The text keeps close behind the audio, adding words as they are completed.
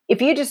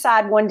If you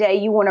decide one day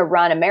you want to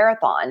run a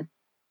marathon,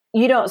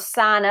 you don't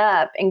sign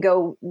up and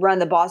go run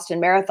the Boston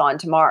Marathon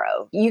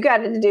tomorrow. You got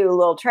to do a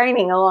little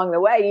training along the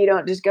way. You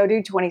don't just go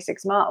do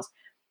 26 miles.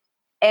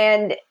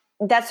 And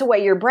that's the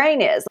way your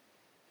brain is.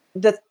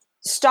 The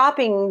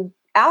stopping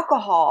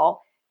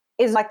alcohol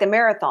is like the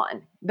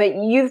marathon, but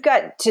you've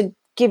got to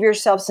give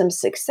yourself some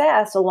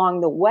success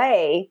along the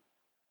way.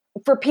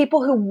 For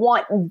people who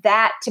want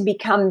that to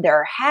become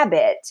their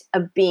habit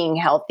of being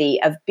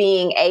healthy, of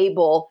being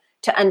able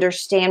to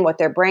understand what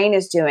their brain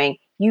is doing,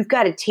 you've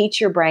got to teach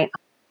your brain,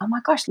 oh my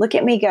gosh, look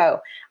at me go.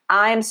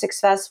 I'm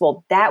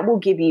successful. That will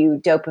give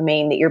you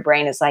dopamine that your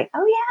brain is like,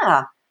 oh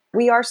yeah,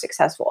 we are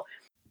successful.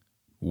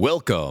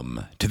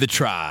 Welcome to the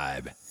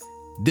Tribe.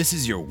 This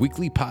is your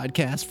weekly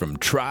podcast from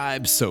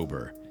Tribe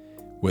Sober.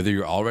 Whether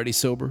you're already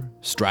sober,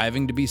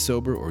 striving to be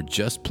sober, or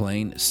just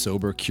plain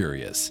sober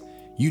curious,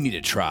 you need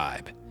a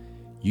tribe.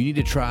 You need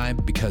a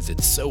tribe because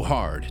it's so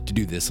hard to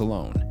do this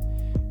alone.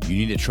 You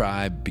need a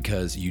tribe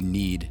because you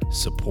need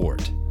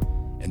support.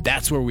 And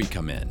that's where we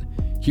come in.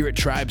 Here at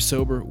Tribe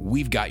Sober,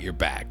 we've got your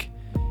back.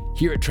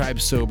 Here at Tribe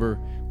Sober,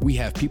 we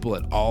have people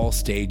at all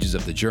stages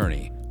of the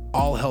journey,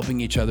 all helping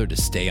each other to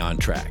stay on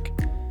track.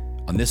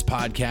 On this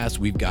podcast,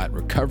 we've got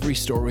recovery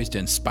stories to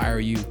inspire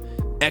you,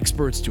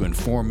 experts to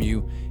inform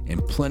you,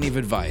 and plenty of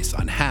advice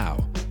on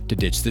how to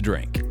ditch the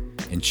drink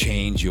and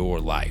change your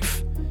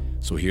life.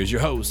 So here's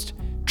your host,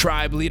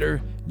 Tribe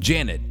Leader,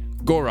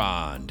 Janet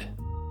Gorond.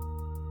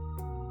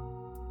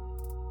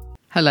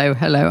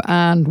 Hello,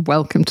 and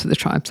welcome to the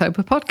Tribe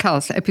Sober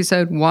Podcast,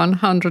 episode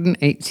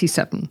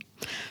 187.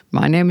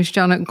 My name is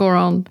Janet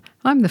Gorond.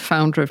 I'm the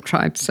founder of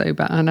Tribe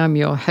Sober, and I'm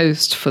your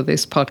host for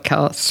this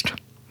podcast.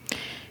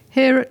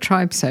 Here at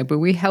Tribe Sober,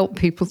 we help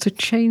people to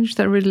change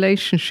their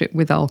relationship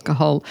with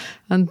alcohol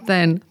and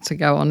then to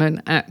go on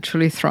and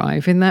actually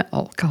thrive in their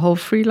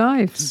alcohol-free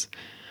lives.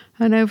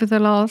 And over the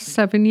last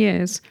 7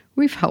 years,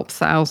 we've helped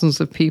thousands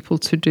of people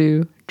to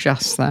do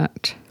just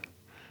that.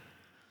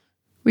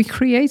 We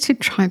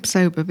created Tribe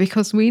Sober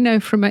because we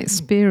know from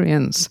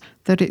experience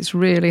that it's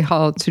really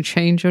hard to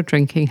change your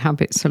drinking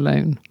habits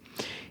alone.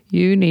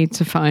 You need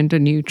to find a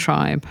new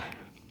tribe.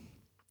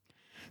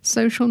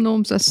 Social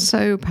norms are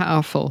so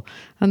powerful,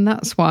 and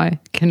that's why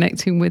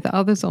connecting with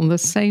others on the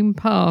same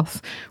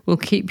path will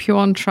keep you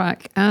on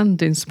track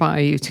and inspire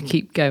you to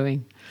keep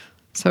going.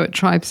 So at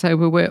Tribe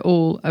Sober, we're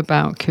all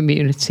about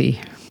community.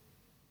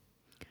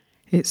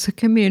 It's a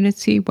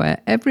community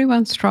where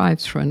everyone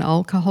strives for an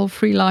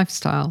alcohol-free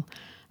lifestyle,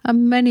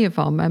 and many of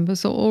our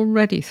members are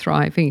already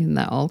thriving in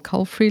their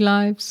alcohol-free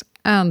lives,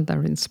 and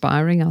they're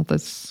inspiring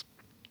others.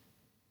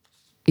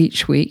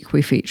 Each week,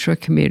 we feature a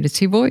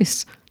community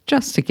voice,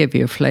 just to give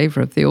you a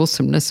flavour of the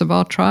awesomeness of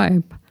our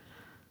tribe.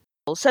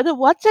 So the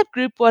WhatsApp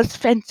group was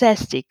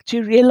fantastic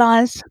to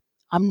realize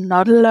I'm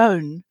not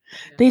alone.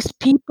 There's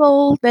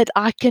people that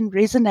I can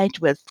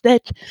resonate with,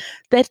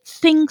 that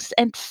thinks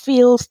and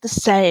feels the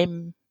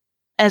same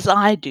as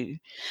I do.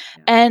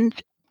 And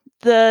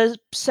the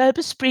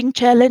Sober Spring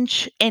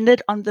Challenge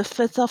ended on the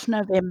 5th of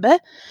November.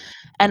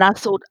 And I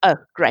thought, oh,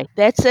 great,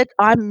 that's it.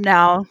 I'm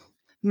now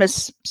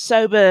Miss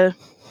Sober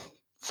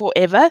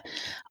forever.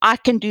 I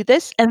can do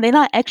this. And then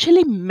I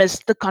actually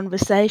missed the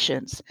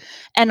conversations.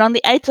 And on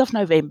the 8th of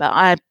November,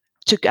 I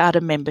took out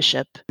a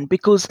membership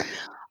because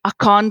I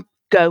can't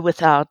go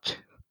without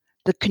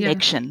the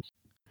connection. Yeah.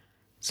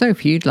 So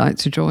if you'd like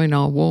to join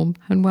our warm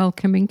and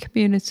welcoming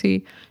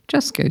community,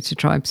 just go to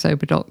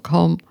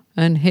tribesober.com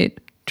and hit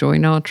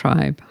Join Our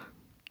Tribe.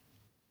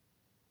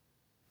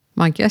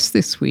 My guest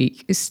this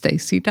week is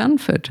Staci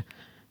Danford,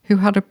 who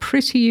had a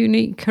pretty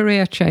unique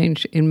career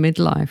change in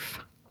midlife.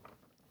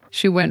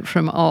 She went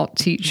from art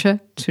teacher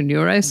to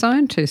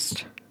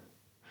neuroscientist.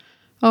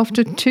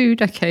 After 2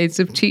 decades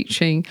of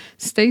teaching,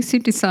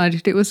 Staci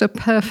decided it was a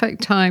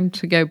perfect time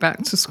to go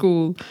back to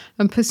school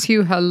and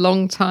pursue her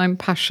long-time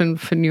passion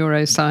for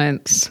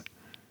neuroscience.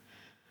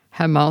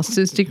 Her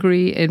master's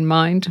degree in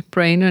mind,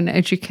 brain and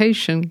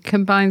education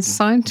combines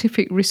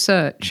scientific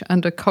research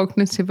and a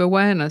cognitive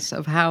awareness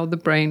of how the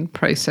brain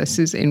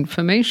processes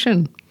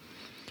information.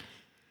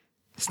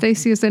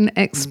 Staci is an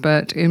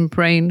expert in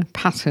brain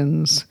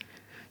patterns.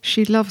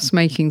 She loves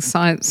making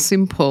science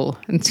simple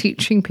and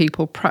teaching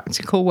people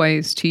practical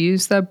ways to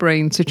use their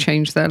brain to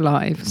change their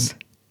lives.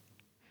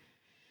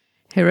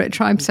 Here at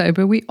Tribe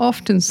Sober, we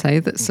often say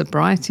that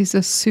sobriety is a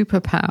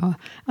superpower,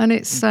 and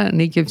it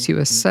certainly gives you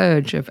a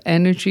surge of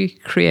energy,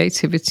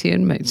 creativity,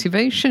 and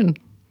motivation.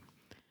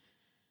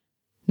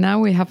 Now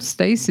we have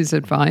Staci's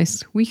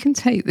advice, we can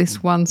take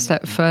this one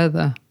step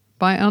further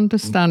by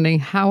understanding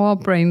how our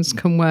brains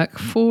can work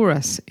for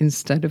us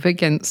instead of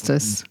against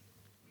us.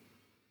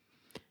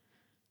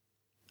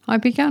 I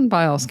began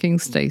by asking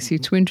Staci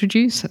to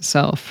introduce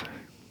herself.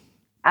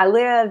 I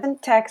live in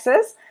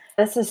Texas.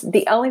 This is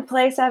the only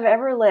place I've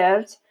ever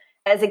lived.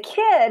 As a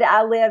kid,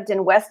 I lived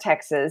in West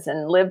Texas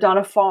and lived on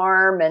a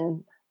farm,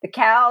 and the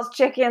cows,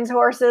 chickens,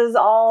 horses,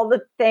 all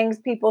the things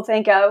people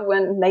think of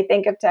when they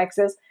think of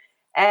Texas.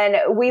 And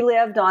we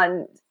lived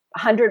on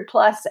 100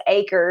 plus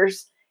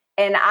acres,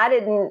 and I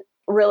didn't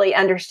really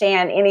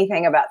understand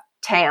anything about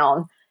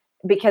town.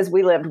 because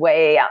we lived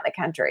way out in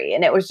the country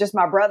and it was just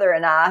my brother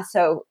and I.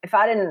 So if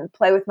I didn't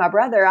play with my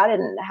brother,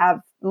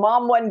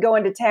 mom wasn't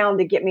going to town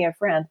to get me a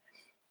friend.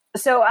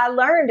 So I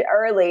learned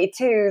early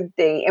too,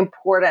 the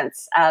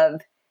importance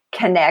of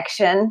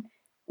connection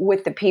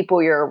with the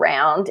people you're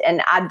around.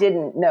 And I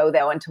didn't know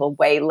that until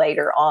way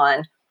later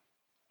on.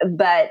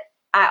 But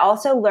I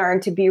also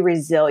learned to be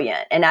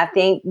resilient. And I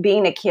think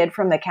being a kid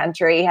from the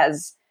country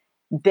has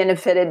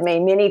benefited me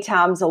many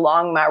times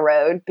along my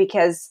road,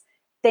 because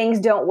things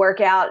don't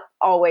work out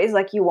always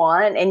like you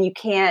want, and you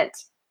can't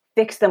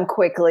fix them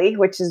quickly,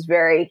 which is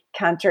very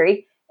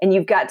country. And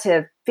you've got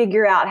to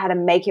figure out how to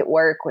make it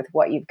work with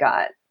what you've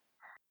got.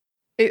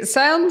 It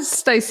sounds,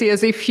 Staci,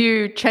 as if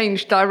you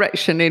changed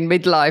direction in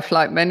midlife,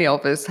 like many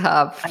of us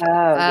have.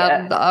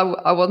 And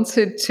I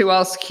wanted to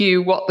ask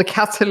you what the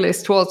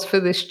catalyst was for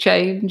this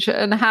change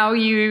and how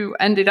you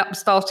ended up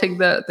starting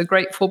the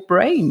Grateful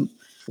Brain.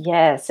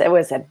 Yes, it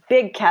was a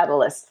big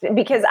catalyst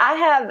because I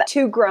have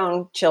 2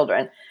 grown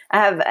children. I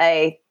have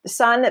a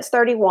son that's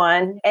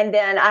 31, and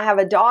then I have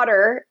a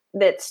daughter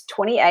that's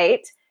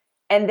 28,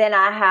 and then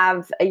I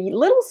have a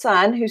little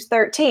son who's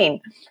 13.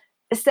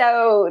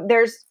 So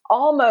there's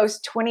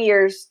almost 20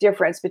 years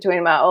difference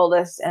between my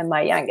oldest and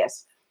my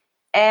youngest.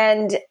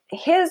 And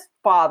his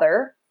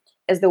father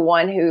is the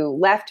one who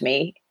left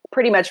me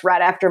pretty much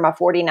right after my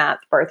 49th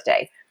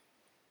birthday.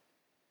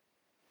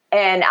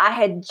 And I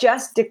had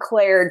just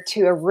declared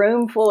to a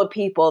room full of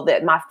people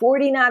that my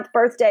 49th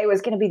birthday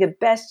was going to be the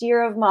best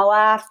year of my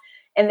life,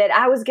 and that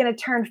I was going to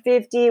turn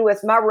 50 with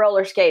my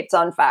roller skates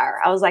on fire.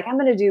 I was like, I'm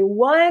going to do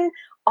one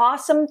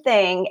awesome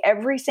thing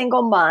every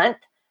single month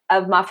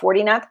of my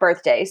 49th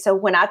birthday. So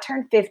when I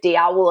turn 50,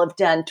 I will have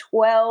done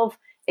 12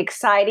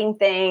 exciting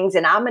things,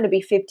 and I'm going to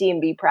be 50 and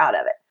be proud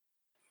of it.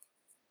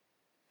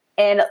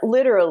 And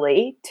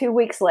literally 2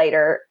 weeks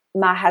later,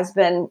 my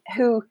husband,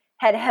 who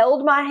had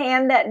held my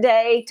hand that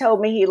day,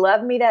 told me he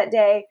loved me that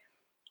day,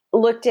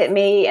 looked at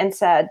me and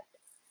said,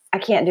 I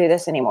can't do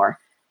this anymore.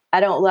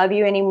 I don't love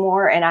you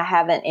anymore, and I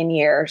haven't in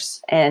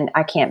years, and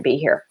I can't be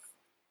here.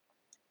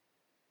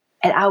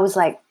 And I was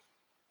like,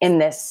 in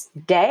this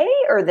day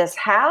or this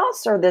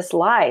house or this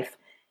life?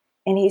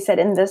 And he said,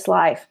 in this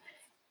life.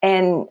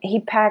 And he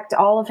packed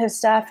all of his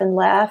stuff and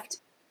left.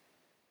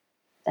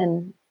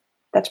 And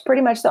that's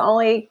pretty much the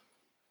only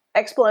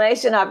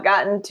explanation I've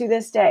gotten to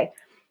this day.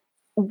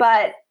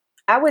 But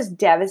I was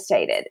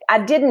devastated. I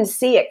didn't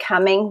see it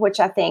coming,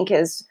 which I think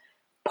is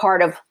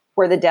part of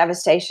where the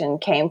devastation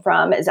came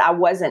from, is I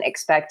wasn't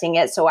expecting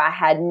it. So I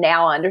had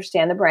now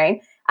understand the brain.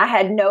 I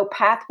had no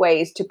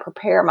pathways to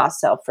prepare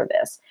myself for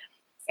this.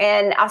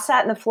 And I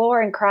sat on the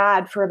floor and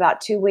cried for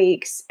about 2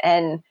 weeks.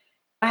 And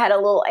I had a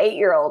little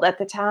 8-year-old at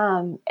the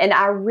time. And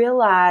I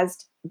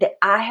realized that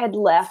I had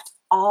left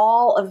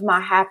all of my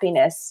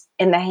happiness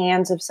in the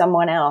hands of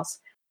someone else.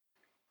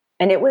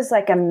 And it was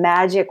like a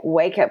magic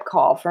wake-up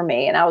call for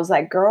me. And I was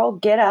like, girl,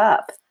 get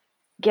up.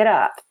 Get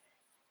up.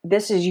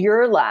 This is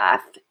your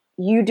life.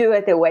 You do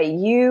it the way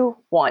you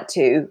want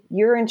to.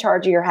 You're in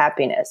charge of your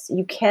happiness.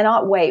 You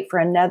cannot wait for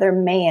another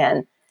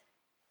man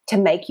to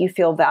make you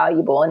feel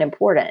valuable and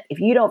important. If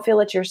you don't feel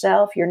it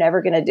yourself, you're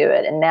never going to do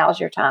it. And now's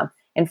your time.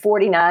 And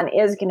 49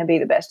 is going to be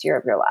the best year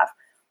of your life.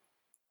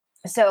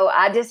 So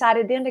I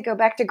decided then to go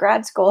back to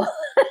grad school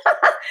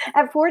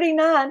at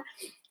 49.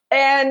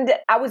 And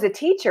I was a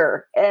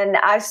teacher, and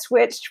I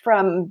switched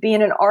from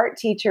being an art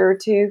teacher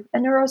to a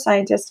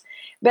neuroscientist.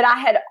 But I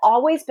had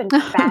always been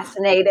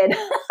fascinated.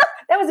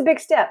 That was a big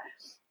step.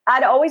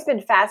 I'd always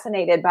been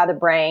fascinated by the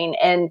brain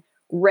and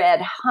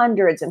read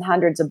hundreds and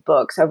hundreds of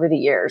books over the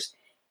years.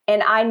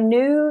 And I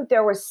knew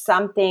there was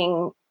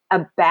something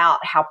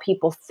about how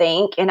people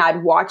think, and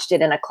I'd watched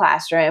it in a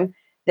classroom,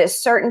 that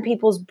certain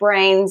people's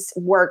brains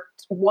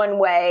worked one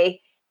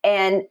way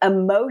and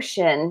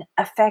emotion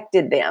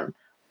affected them.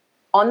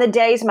 On the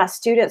days my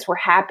students were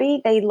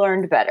happy, they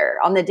learned better.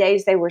 On the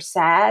days they were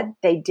sad,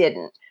 they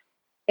didn't.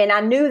 And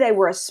I knew they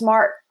were a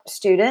smart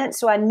student,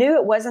 so I knew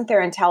it wasn't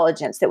their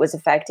intelligence that was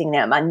affecting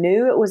them. I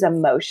knew it was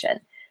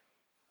emotion.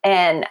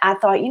 And I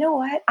thought, you know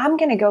what? I'm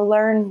going to go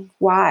learn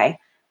why.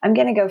 I'm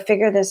going to go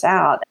figure this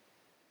out.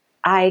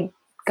 I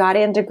got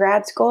into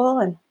grad school,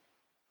 and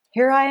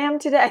here I am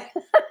today.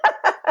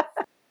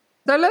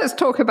 So let's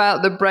talk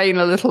about the brain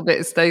a little bit,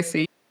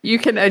 Staci. You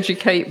can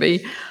educate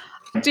me.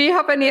 Do you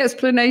have any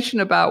explanation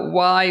about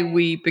why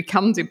we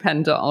become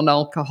dependent on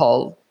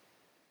alcohol?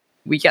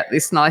 We get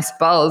this nice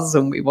buzz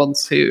and we want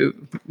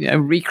to,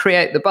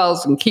 recreate the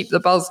buzz and keep the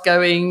buzz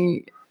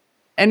going.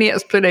 Any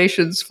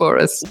explanations for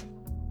us?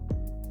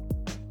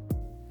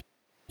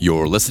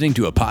 You're listening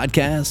to a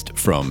podcast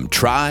from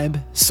Tribe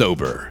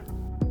Sober.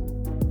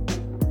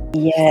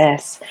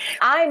 Yes.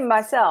 I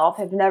myself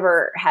have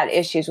never had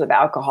issues with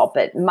alcohol,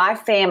 but my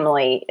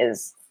family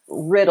is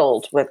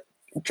riddled with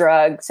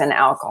drugs and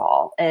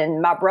alcohol.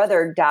 And my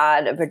brother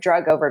died of a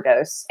drug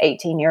overdose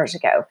 18 years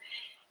ago.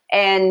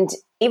 And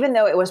even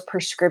though it was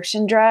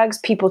prescription drugs,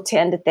 people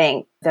tend to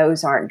think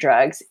those aren't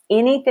drugs.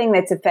 Anything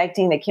that's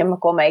affecting the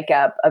chemical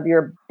makeup of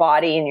your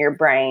body and your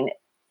brain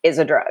is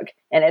a drug,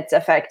 and it's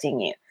affecting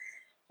you.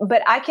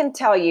 But I can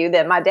tell you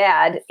that my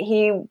dad,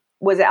 he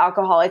was an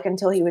alcoholic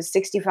until he was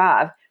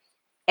 65.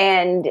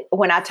 And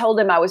when I told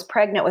him I was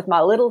pregnant with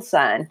my little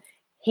son,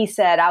 he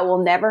said, I will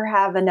never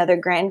have another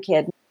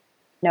grandkid.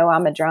 No,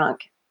 I'm a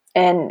drunk.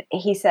 And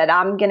he said,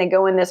 I'm going to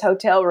go in this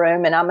hotel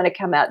room and I'm going to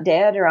come out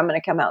dead or I'm going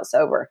to come out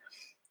sober.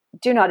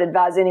 Do not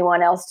advise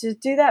anyone else to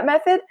do that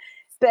method.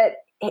 But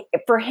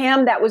for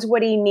him, that was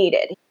what he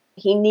needed.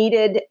 He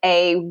needed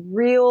a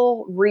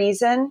real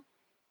reason.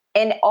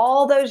 And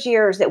all those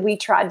years that we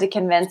tried to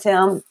convince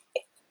him,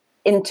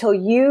 until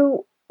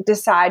you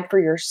decide for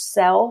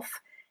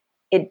yourself,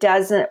 it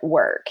doesn't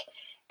work.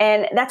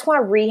 And that's why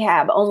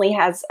rehab only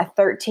has a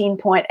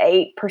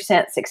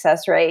 13.8%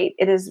 success rate.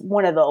 It is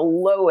one of the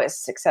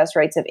lowest success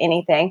rates of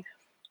anything.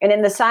 And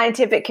in the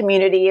scientific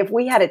community, if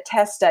we had a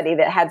test study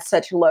that had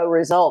such low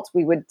results,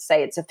 we would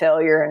say it's a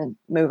failure and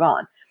move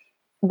on.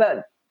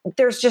 But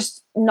there's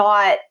just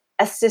not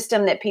a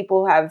system that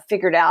people have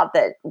figured out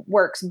that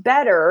works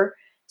better.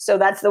 So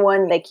that's the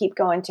one they keep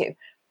going to.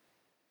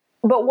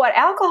 But what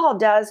alcohol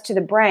does to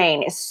the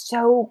brain is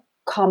so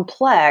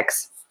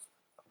complex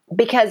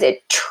because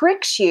it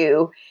tricks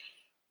you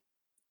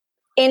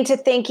into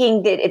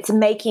thinking that it's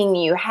making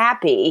you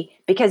happy,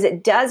 because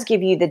it does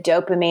give you the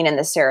dopamine and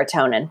the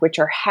serotonin, which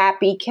are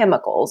happy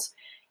chemicals.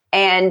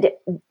 And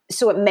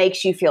so it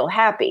makes you feel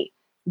happy.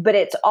 But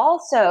it's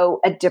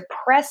also a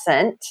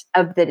depressant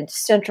of the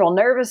central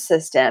nervous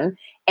system,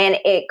 and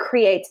it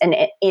creates an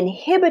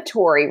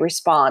inhibitory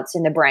response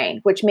in the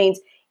brain, which means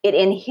it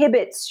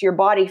inhibits your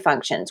body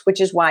functions,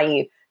 which is why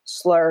you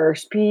slur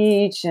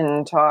speech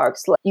and talk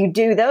slow. You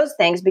do those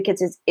things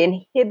because it's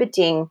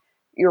inhibiting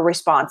your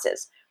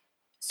responses.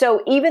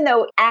 So even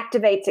though it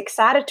activates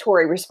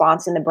excitatory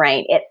response in the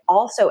brain, it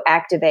also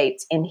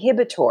activates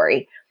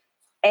inhibitory.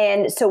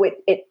 And so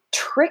it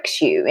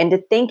tricks you into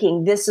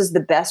thinking this is the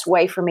best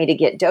way for me to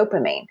get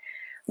dopamine.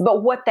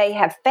 But what they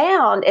have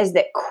found is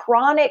that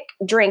chronic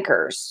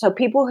drinkers, so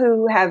people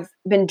who have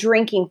been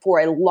drinking for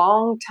a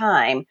long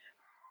time,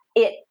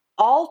 it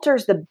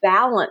alters the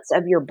balance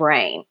of your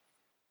brain,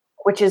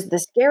 which is the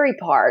scary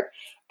part.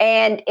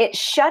 And it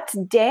shuts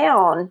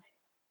down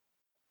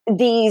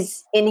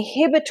these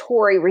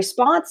inhibitory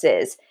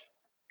responses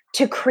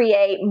to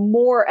create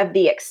more of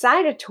the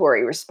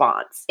excitatory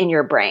response in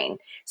your brain.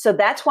 So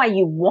that's why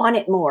you want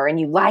it more and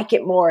you like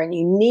it more and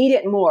you need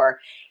it more.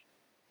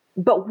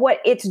 But what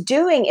it's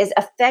doing is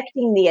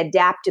affecting the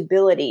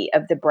adaptability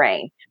of the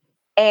brain.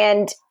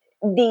 And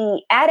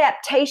the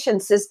adaptation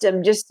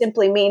system just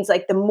simply means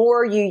like the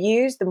more you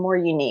use, the more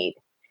you need.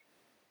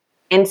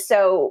 And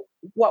so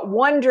what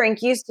one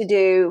drink used to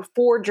do,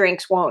 4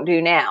 drinks won't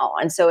do now.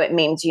 And so it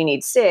means you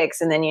need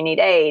 6, and then you need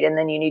 8, and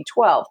then you need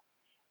 12,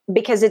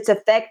 because it's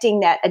affecting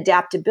that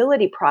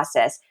adaptability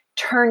process,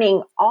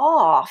 turning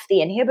off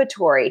the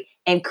inhibitory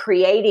and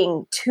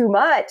creating too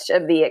much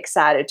of the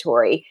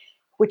excitatory,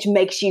 which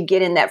makes you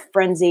get in that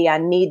frenzy. I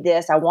need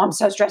this. I'm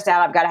so stressed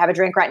out. I've got to have a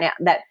drink right now.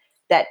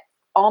 That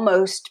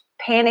almost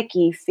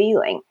panicky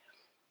feeling.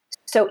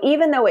 So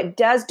even though it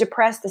does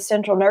depress the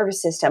central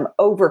nervous system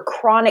over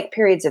chronic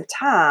periods of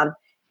time,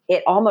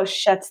 it almost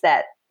shuts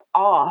that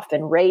off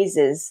and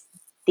raises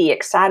the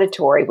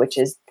excitatory, which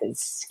is the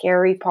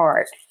scary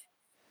part.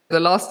 The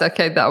last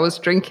decade that I was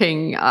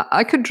drinking,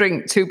 I could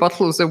drink 2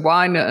 bottles of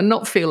wine and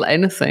not feel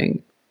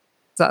anything.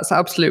 That's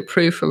absolute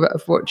proof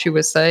of what you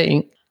were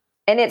saying.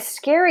 And it's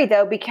scary,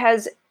 though,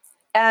 because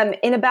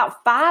in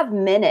about 5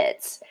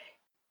 minutes,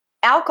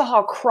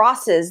 alcohol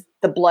crosses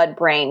the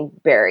blood-brain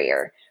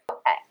barrier.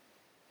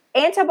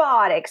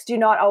 Antibiotics do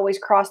not always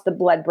cross the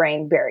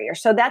blood-brain barrier.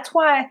 So that's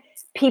why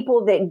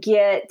people that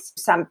get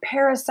some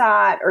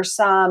parasite or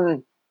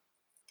some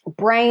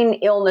brain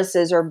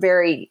illnesses are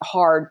very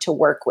hard to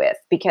work with,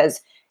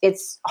 because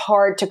it's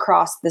hard to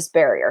cross this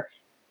barrier.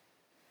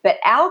 But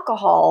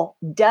alcohol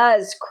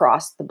does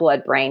cross the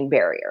blood-brain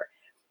barrier.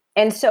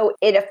 And so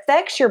it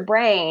affects your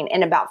brain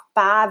in about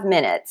 5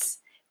 minutes,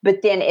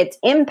 but then its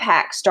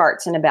impact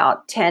starts in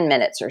about 10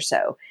 minutes or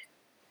so.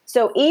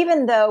 So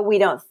even though we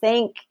don't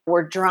think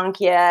we're drunk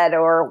yet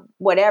or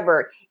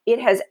whatever, it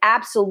has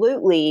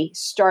absolutely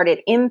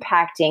started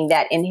impacting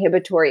that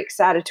inhibitory,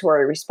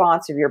 excitatory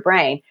response of your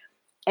brain.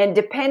 And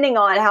depending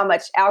on how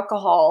much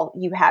alcohol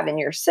you have in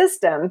your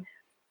system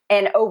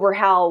and over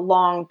how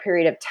long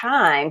period of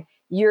time,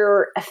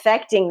 you're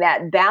affecting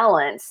that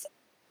balance.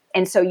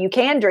 And so you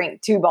can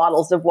drink 2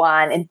 bottles of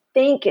wine and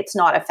think it's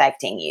not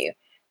affecting you,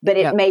 but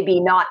it may be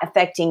not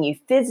affecting you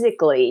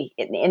physically,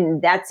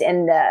 and that's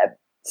in the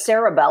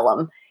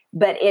cerebellum,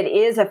 but it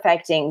is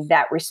affecting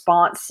that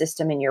response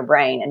system in your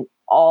brain and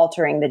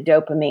altering the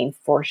dopamine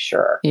for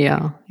sure.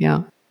 Yeah.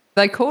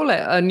 They call it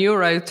a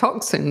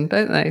neurotoxin,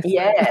 don't they?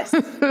 Yes.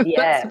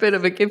 That's a bit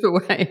of a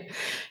giveaway.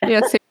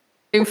 Yes.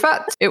 In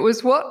fact, it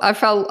was what I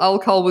felt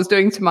alcohol was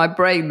doing to my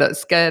brain that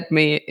scared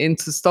me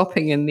into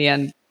stopping in the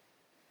end.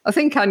 I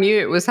think I knew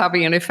it was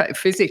having an effect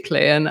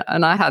physically, and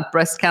I had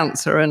breast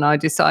cancer, and I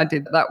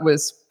decided that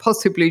was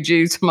possibly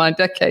due to my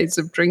decades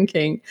of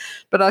drinking,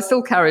 but I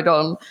still carried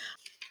on.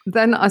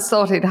 Then I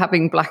started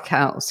having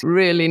blackouts,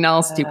 really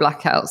nasty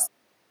blackouts.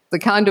 the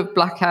kind of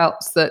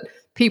blackouts that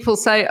people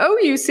say, oh,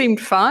 you seemed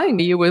fine.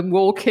 You were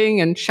walking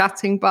and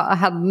chatting, but I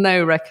had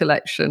no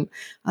recollection.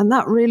 And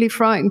that really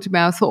frightened me.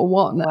 I thought,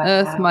 what on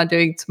earth am I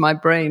doing to my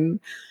brain?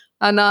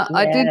 And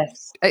I did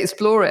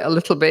explore it a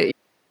little bit.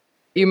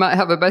 You might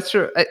have a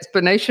better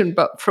explanation,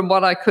 but from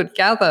what I could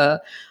gather,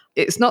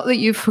 it's not that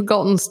you've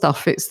forgotten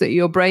stuff. It's that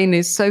your brain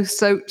is so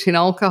soaked in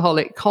alcohol,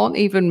 it can't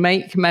even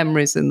make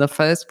memories in the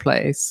first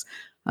place.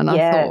 And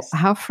I thought,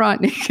 how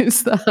frightening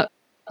is that?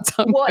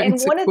 I'm going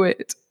to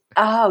quit.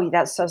 Oh,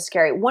 that's so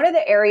scary. One of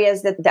the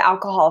areas that the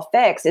alcohol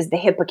affects is the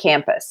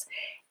hippocampus.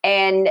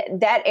 And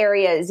that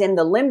area is in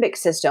the limbic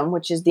system,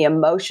 which is the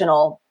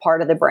emotional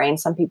part of the brain,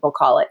 some people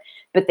call it.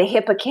 But the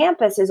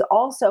hippocampus is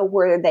also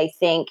where they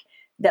think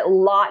that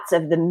lots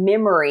of the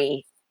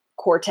memory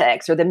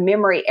cortex or the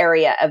memory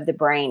area of the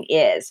brain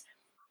is.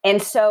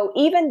 And so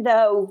even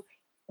though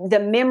the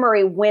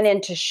memory went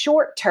into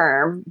short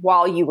term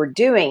while you were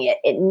doing it,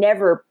 it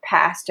never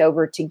passed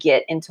over to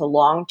get into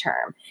long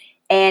term.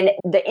 And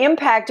the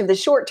impact of the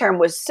short term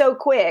was so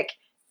quick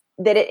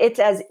that it's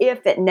as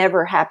if it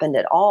never happened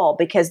at all,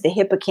 because the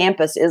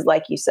hippocampus is,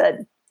 like you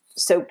said,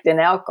 soaked in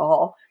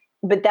alcohol.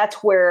 But that's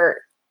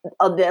where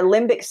the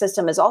limbic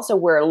system is also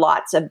where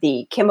lots of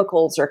the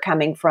chemicals are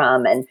coming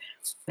from. And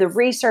the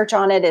research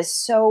on it is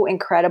so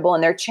incredible.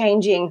 And they're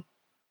changing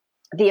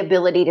the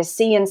ability to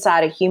see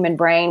inside a human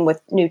brain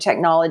with new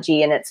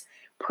technology. And it's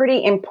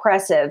pretty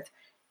impressive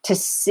to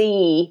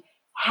see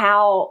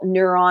how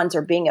neurons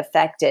are being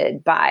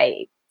affected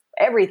by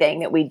everything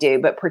that we do,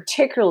 but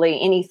particularly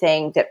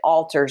anything that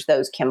alters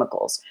those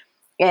chemicals.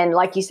 And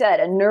like you said,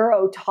 a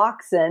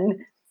neurotoxin,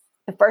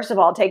 first of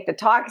all, take the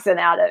toxin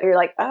out of it. You're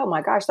like, oh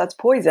my gosh, that's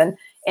poison.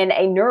 And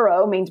a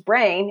neuro means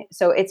brain.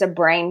 So it's a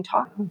brain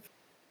toxin.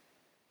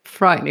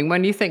 Frightening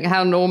when you think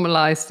how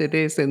normalized it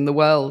is in the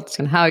world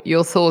and how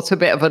you're thought a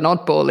bit of an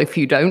oddball if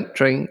you don't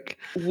drink.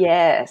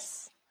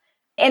 Yes.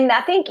 And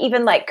I think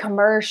even like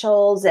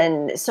commercials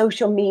and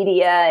social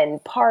media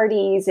and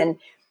parties, and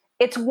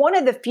it's one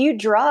of the few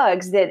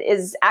drugs that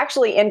is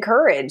actually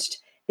encouraged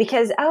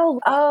because,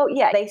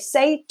 they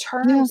say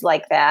terms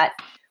like that,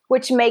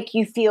 which make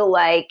you feel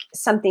like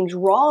something's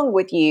wrong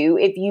with you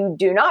if you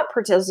do not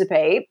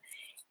participate.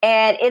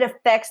 And it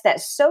affects that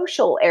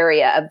social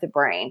area of the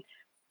brain.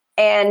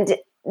 And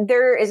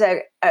there is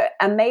a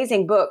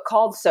amazing book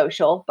called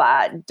Social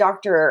by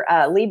Dr.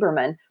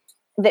 Lieberman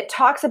that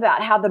talks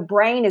about how the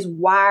brain is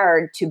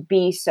wired to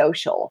be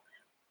social.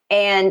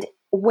 And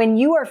when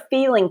you are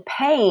feeling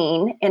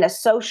pain in a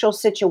social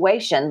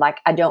situation, like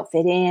I don't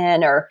fit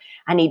in, or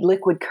I need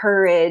liquid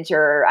courage,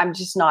 or I'm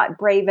just not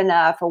brave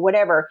enough, or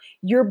whatever,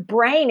 your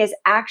brain is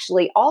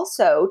actually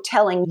also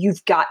telling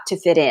you've got to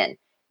fit in.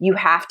 You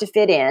have to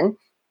fit in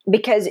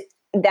because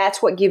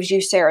that's what gives you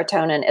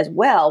serotonin as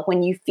well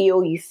when you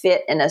feel you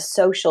fit in a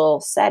social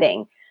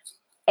setting.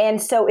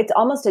 And so it's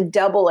almost a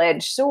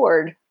double-edged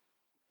sword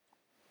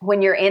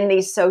when you're in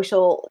these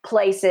social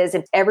places.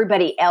 If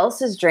everybody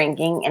else is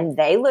drinking and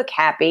they look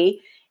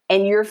happy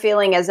and you're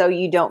feeling as though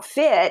you don't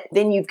fit,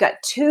 then you've got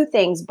two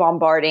things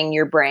bombarding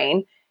your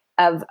brain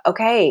of,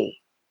 okay,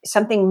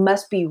 something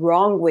must be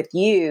wrong with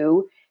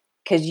you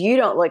because you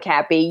don't look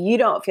happy, you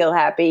don't feel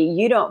happy,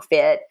 you don't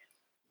fit.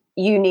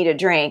 You need a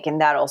drink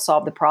and that'll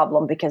solve the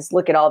problem because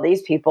look at all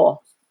these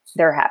people,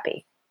 they're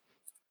happy.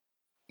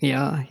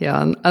 Yeah.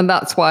 And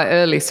that's why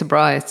early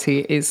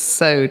sobriety is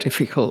so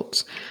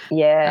difficult.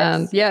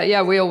 Yes.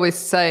 And we always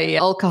say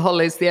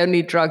alcohol is the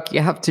only drug you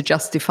have to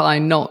justify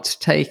not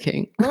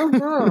taking.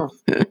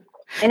 Mm-hmm.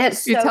 And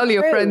it's you so tell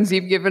your true. friends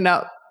you've given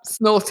up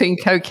snorting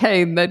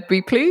cocaine, they'd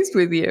be pleased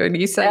with you. And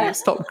you say you've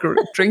stopped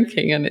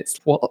drinking and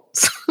it's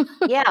what?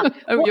 Yeah.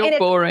 You're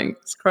boring.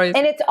 It's crazy.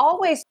 And it's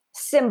always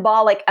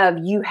symbolic of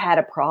you had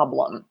a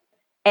problem.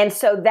 And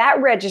so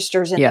that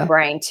registers in the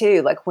brain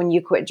too. Like when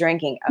you quit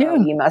drinking,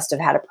 you must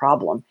have had a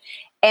problem.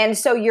 And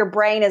so your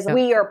brain is,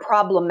 we are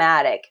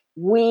problematic.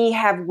 We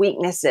have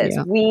weaknesses.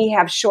 We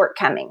have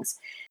shortcomings.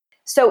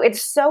 So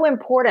it's so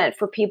important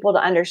for people to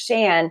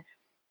understand.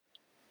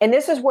 And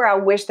this is where I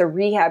wish the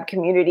rehab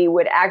community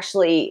would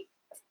actually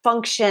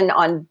function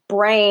on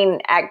brain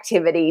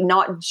activity,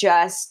 not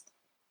just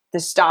the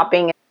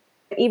stopping,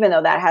 even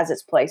though that has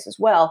its place as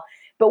well.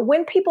 But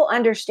when people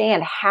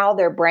understand how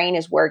their brain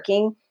is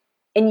working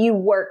and you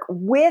work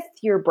with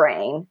your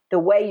brain the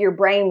way your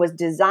brain was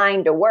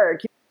designed to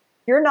work,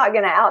 you're not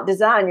going to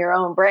out-design your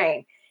own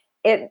brain.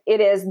 It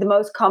is the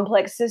most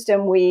complex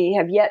system we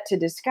have yet to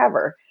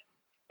discover.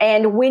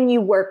 And when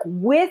you work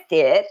with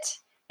it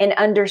and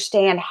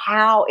understand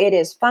how it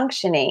is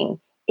functioning,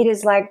 it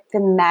is like the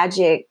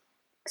magic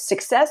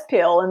success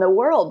pill in the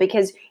world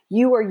because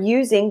you are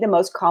using the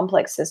most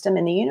complex system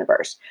in the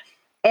universe.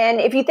 And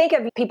if you think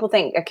of, people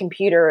think a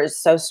computer is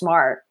so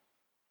smart,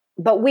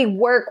 but we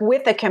work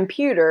with a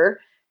computer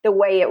the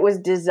way it was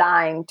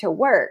designed to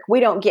work.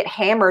 We don't get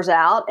hammers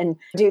out and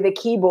do the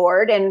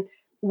keyboard, and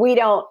we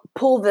don't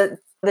pull the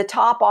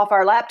top off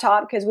our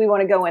laptop because we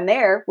want to go in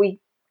there. We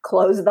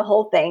close the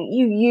whole thing.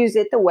 You use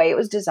it the way it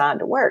was designed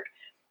to work.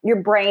 Your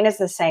brain is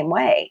the same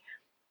way.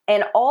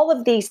 And all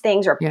of these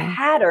things are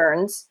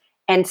patterns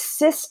and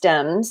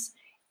systems.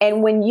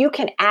 And when you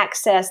can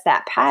access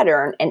that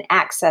pattern and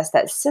access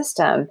that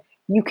system,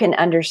 you can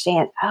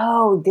understand,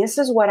 oh, this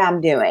is what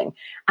I'm doing.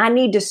 I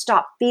need to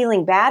stop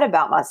feeling bad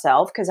about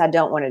myself because I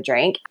don't want to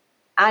drink.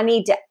 I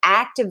need to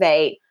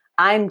activate,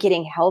 I'm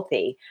getting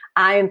healthy.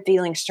 I am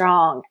feeling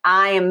strong.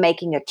 I am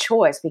making a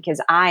choice because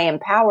I am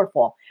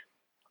powerful.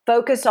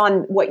 Focus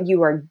on what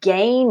you are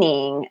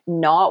gaining,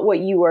 not what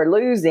you are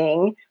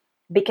losing,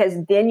 because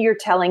then you're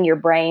telling your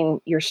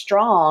brain you're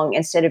strong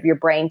instead of your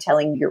brain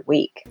telling you're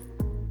weak.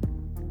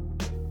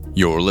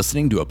 You're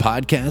listening to a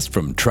podcast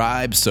from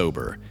Tribe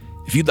Sober.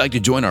 If you'd like to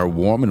join our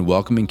warm and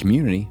welcoming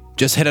community,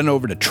 just head on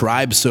over to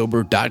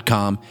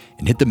tribesober.com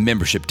and hit the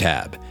membership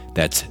tab.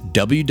 That's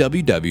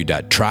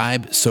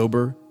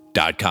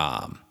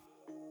www.tribesober.com.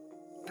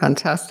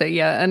 Fantastic.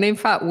 Yeah. And in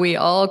fact, we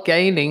are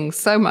gaining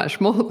so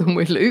much more than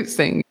we're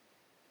losing.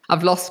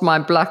 I've lost my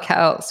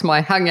blackouts,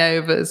 my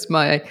hangovers,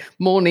 my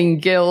morning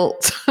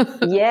guilt.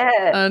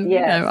 Yes, and,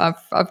 yes.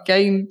 I've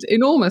gained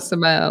enormous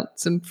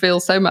amounts and feel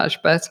so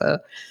much better.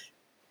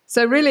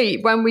 So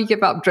really, when we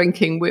give up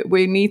drinking,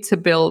 we need to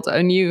build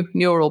a new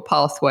neural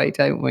pathway,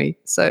 don't we?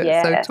 So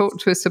Yes. talk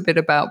to us a bit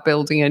about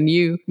building a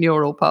new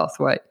neural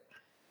pathway.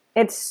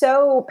 It's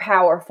so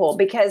powerful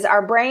because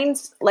our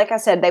brains, like I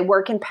said, they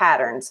work in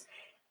patterns.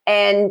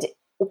 And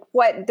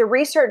what the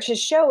research is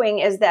showing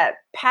is that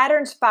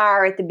patterns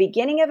fire at the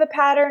beginning of a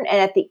pattern and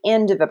at the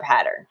end of a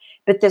pattern.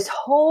 But this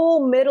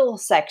whole middle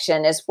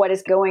section is what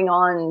is going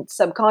on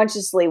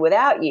subconsciously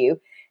without you,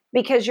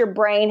 because your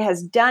brain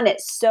has done it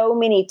so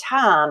many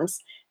times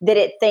that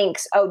it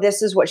thinks, oh,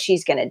 this is what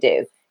she's going to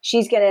do.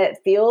 She's going to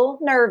feel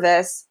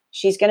nervous.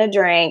 She's going to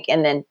drink.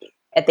 And then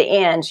at the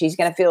end, she's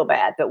going to feel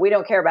bad. But we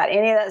don't care about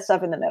any of that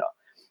stuff in the middle.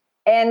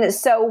 And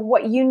so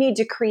what you need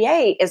to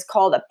create is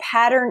called a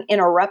pattern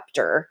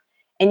interrupter.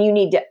 And you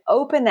need to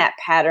open that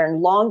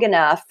pattern long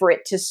enough for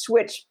it to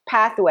switch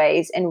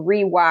pathways and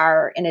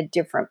rewire in a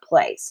different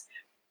place.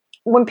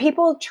 When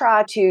people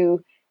try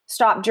to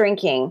stop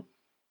drinking,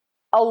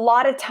 a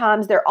lot of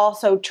times they're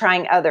also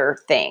trying other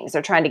things.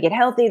 They're trying to get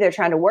healthy. They're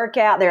trying to work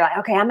out. They're like,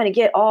 okay, I'm going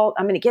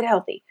to get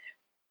healthy.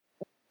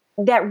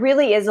 That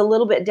really is a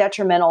little bit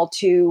detrimental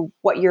to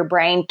what your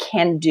brain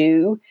can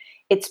do.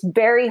 It's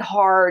very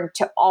hard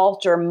to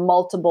alter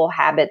multiple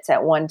habits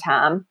at one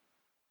time,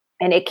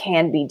 and it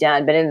can be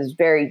done, but it is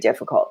very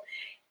difficult.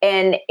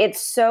 And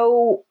it's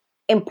so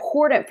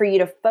important for you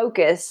to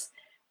focus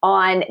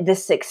on the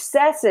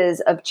successes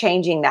of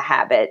changing the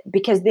habit,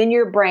 because then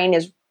your brain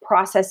is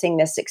processing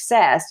the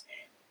success.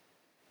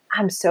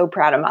 I'm so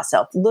proud of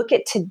myself. Look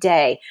at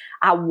today.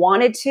 I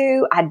wanted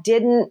to, I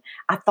didn't,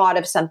 I thought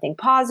of something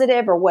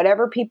positive, or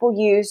whatever people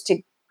use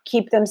to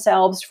keep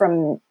themselves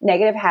from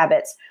negative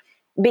habits.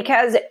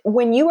 Because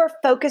when you are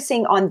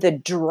focusing on the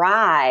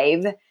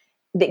drive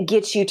that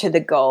gets you to the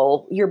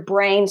goal, your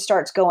brain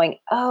starts going,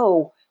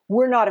 oh,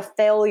 we're not a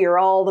failure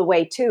all the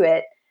way to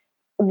it.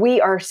 We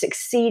are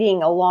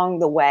succeeding along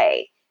the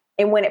way.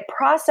 And when it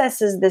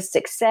processes the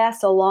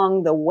success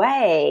along the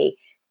way,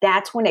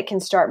 that's when it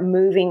can start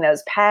moving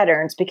those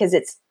patterns, because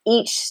it's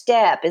each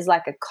step is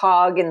like a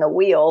cog in the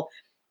wheel.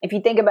 If you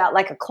think about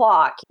like a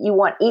clock, you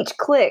want each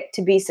click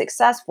to be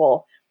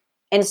successful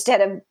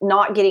instead of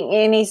not getting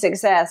any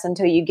success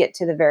until you get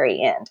to the very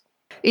end.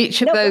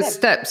 Each of those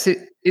steps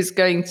is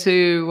going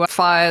to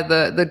fire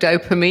the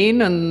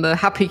dopamine and the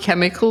happy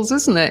chemicals,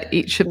 isn't it?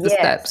 Each of the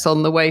steps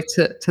on the way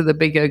to the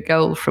bigger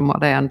goal, from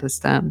what I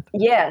understand.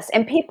 Yes.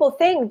 And people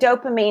think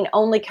dopamine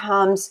only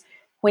comes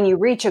when you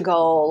reach a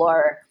goal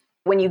or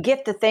when you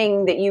get the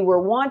thing that you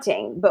were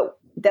wanting. But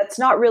that's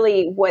not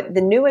really what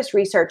the newest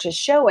research is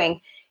showing,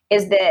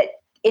 is that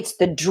it's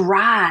the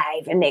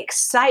drive and the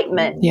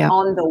excitement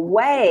on the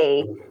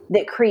way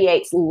that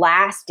creates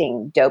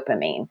lasting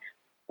dopamine,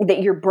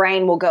 that your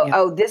brain will go,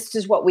 oh, this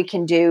is what we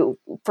can do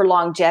for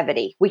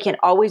longevity. We can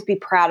always be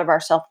proud of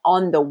ourselves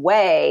on the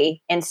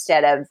way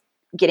instead of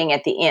getting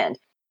at the end.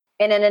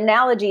 And an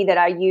analogy that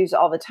I use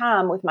all the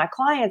time with my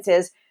clients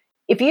is,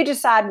 if you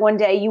decide one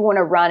day you want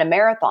to run a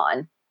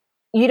marathon,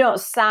 you don't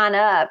sign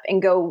up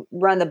and go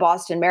run the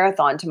Boston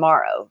Marathon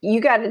tomorrow.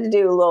 You got to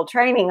do a little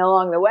training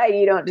along the way.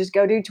 You don't just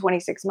go do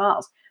 26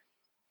 miles.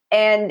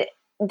 And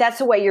that's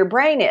the way your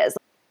brain is.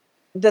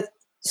 The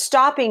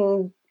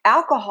stopping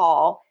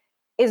alcohol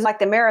is like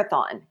the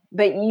marathon,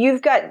 but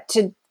you've got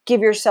to give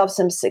yourself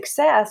some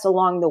success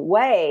along the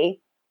way.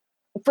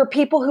 For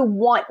people who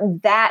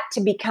want that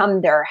to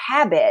become their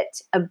habit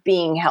of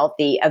being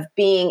healthy, of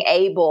being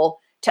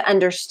able to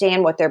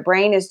understand what their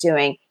brain is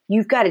doing,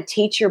 you've got to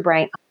teach your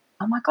brain,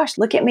 oh my gosh,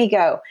 look at me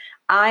go.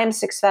 I am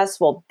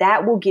successful.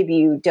 That will give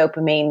you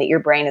dopamine, that your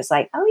brain is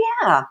like, oh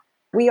yeah,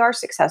 we are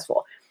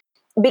successful.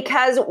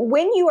 Because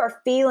when you are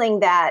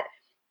feeling that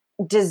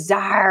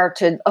desire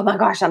to, oh my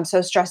gosh, I'm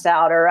so stressed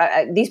out, or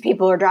these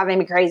people are driving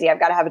me crazy, I've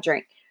got to have a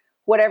drink,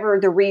 whatever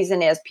the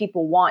reason is,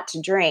 people want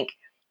to drink,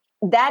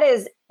 that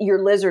is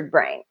your lizard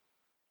brain.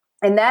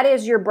 And that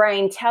is your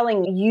brain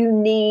telling you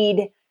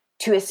need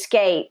to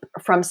escape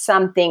from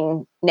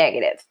something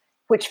negative,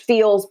 which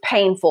feels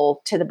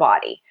painful to the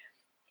body.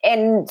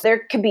 And there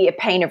could be a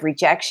pain of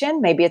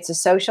rejection. Maybe it's a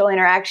social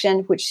interaction,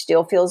 which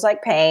still feels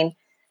like pain,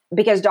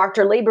 because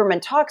Dr.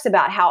 Lieberman talks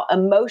about how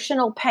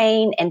emotional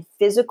pain and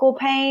physical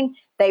pain,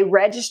 they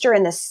register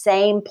in the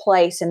same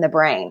place in the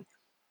brain,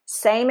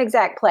 same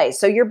exact place.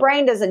 So your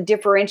brain doesn't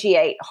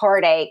differentiate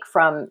heartache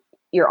from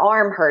your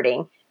arm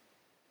hurting.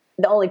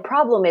 The only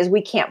problem is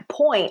we can't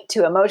point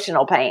to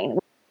emotional pain.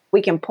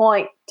 We can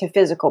point to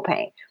physical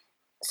pain.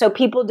 So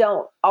people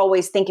don't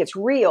always think it's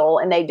real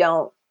and they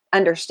don't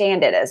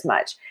understand it as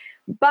much.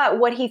 But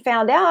what he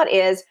found out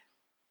is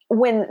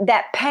when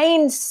that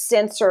pain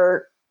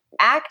sensor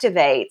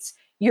activates,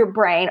 your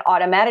brain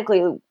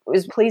automatically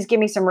is, please give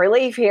me some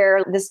relief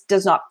here. This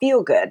does not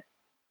feel good.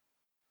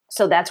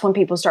 So that's when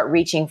people start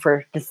reaching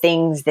for the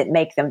things that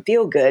make them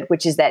feel good,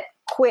 which is that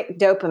quick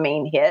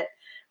dopamine hit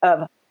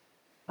of,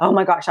 oh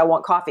my gosh, I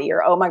want coffee,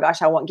 or oh my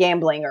gosh, I want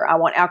gambling, or I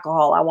want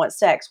alcohol, I want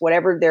sex,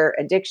 whatever their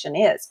addiction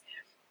is.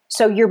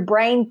 So your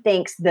brain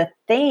thinks the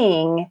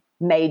thing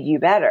made you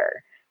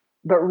better,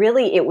 but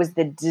really it was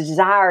the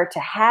desire to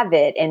have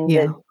it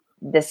and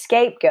the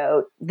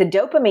scapegoat. The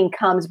dopamine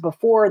comes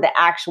before the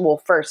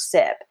actual first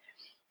sip.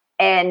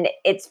 And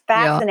it's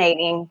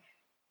fascinating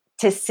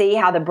to see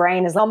how the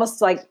brain is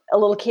almost like a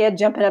little kid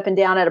jumping up and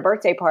down at a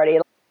birthday party.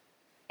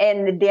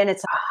 And then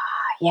it's,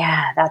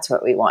 yeah, that's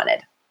what we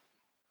wanted.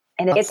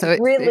 And it's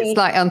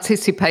like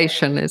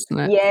anticipation, isn't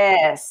it?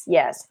 Yes,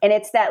 yes. And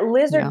it's that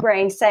lizard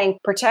brain saying,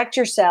 protect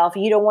yourself.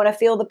 You don't want to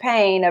feel the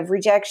pain of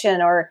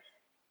rejection or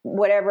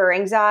whatever,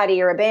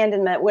 anxiety or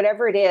abandonment,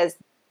 whatever it is.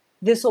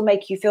 This will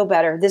make you feel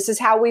better. This is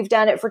how we've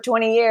done it for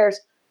 20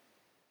 years.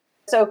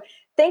 So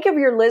think of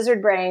your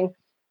lizard brain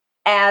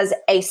as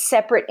a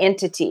separate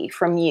entity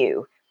from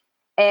you.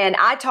 And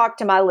I talk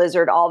to my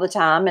lizard all the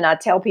time. And I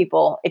tell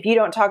people, if you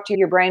don't talk to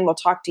your brain, we'll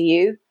talk to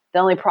you. The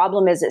only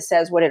problem is it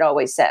says what it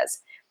always says.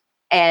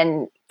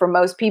 And for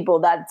most people,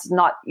 that's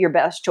not your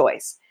best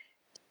choice.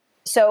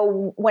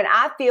 So when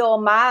I feel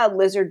my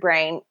lizard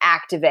brain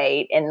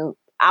activate and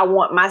I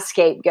want my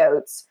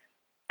scapegoats,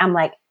 I'm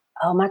like,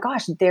 oh my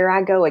gosh, there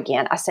I go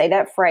again. I say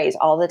that phrase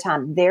all the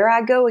time. There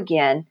I go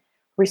again,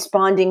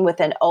 responding with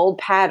an old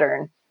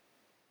pattern.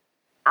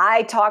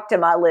 I talk to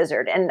my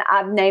lizard, and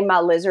I've named my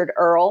lizard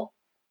Earl.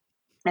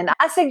 And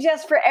I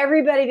suggest for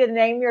everybody to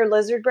name your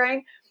lizard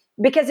brain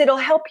because it'll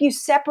help you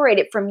separate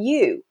it from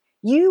you.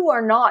 You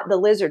are not the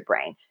lizard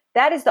brain.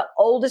 That is the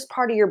oldest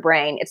part of your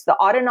brain. It's the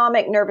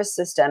autonomic nervous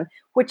system,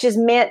 which is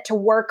meant to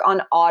work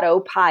on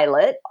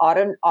autopilot,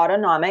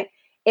 autonomic.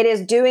 It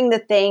is doing the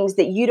things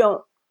that you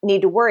don't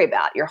need to worry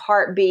about, your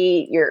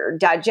heartbeat, your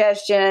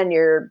digestion,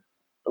 your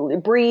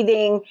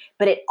breathing,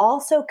 but it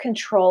also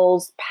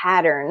controls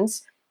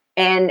patterns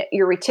and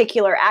your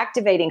reticular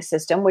activating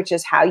system, which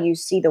is how you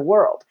see the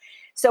world.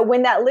 So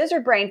when that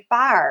lizard brain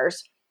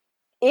fires,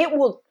 it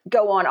will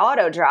go on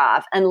auto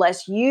drive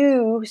unless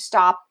you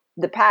stop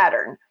the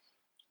pattern.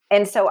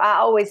 And so I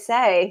always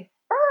say,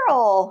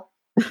 Earl,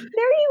 there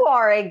you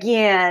are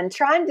again,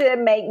 trying to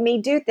make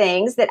me do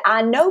things that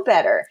I know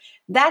better.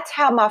 That's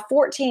how my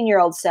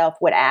 14-year-old self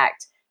would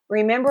act.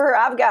 Remember,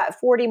 I've got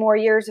 40 more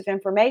years of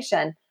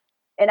information.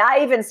 And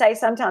I even say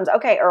sometimes,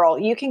 okay, Earl,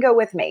 you can go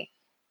with me,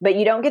 but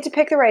you don't get to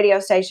pick the radio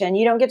station.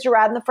 You don't get to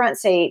ride in the front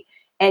seat.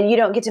 And you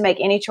don't get to make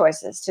any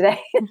choices today.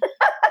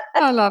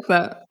 I love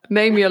that.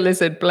 Name your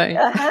lizard brain.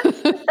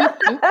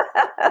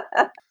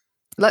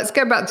 Let's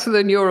go back to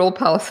the neural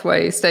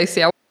pathway,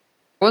 Staci. I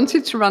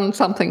wanted to run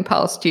something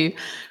past you.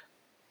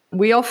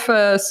 We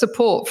offer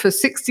support for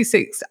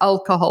 66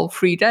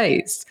 alcohol-free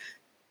days.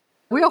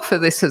 We offer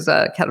this as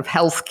a kind of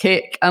health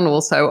kick and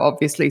also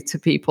obviously to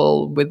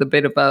people with a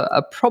bit of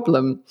a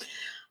problem.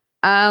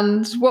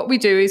 And what we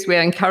do is we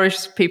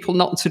encourage people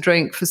not to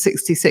drink for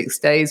 66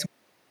 days.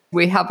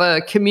 We have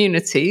a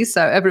community,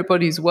 so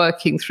everybody's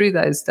working through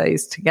those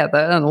days together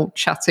and all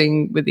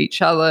chatting with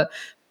each other.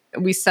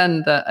 We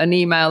send an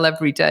email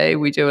every day.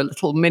 We do a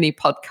little mini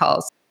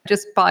podcast,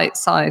 just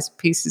bite-sized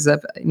pieces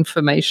of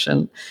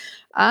information.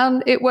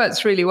 And it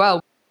works really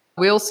well.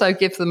 We also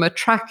give them a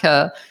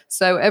tracker.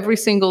 So every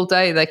single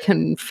day they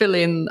can fill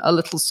in a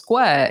little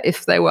square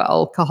if they were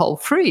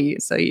alcohol-free.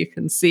 So you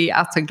can see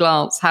at a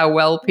glance how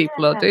well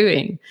people are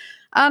doing.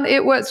 And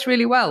it works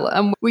really well.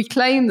 And we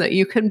claim that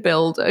you can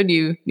build a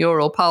new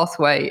neural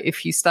pathway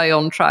if you stay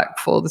on track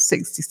for the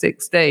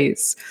 66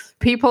 days.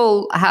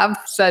 People have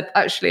said,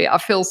 actually, I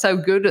feel so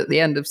good at the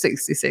end of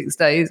 66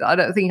 days. I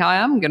don't think I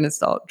am going to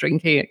start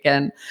drinking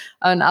again.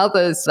 And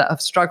others that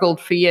have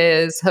struggled for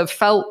years have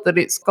felt that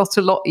it's got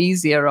a lot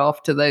easier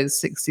after those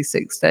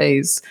 66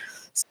 days.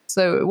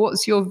 So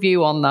what's your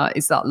view on that?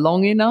 Is that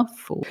long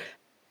enough?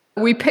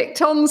 We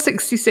picked on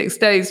 66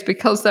 days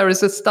because there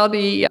is a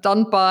study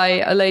done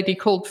by a lady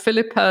called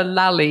Philippa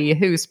Lally,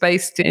 who's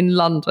based in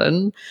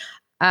London.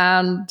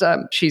 And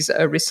she's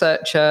a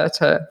researcher at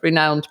a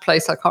renowned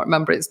place. I can't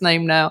remember its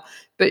name now.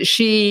 But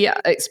she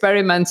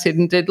experimented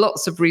and did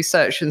lots of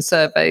research and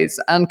surveys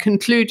and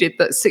concluded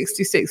that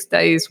 66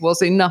 days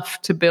was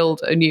enough to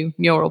build a new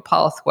neural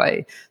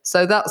pathway.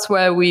 So that's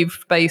where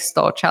we've based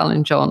our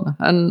challenge on.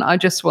 And I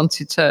just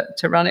wanted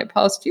to run it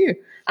past you.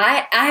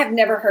 I have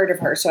never heard of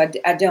her, so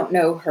I don't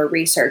know her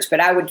research, but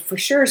I would for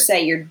sure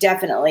say you're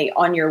definitely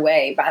on your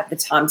way by the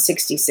time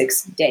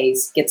 66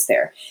 days gets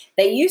there.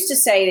 They used to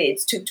say that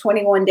it took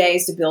 21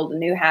 days to build a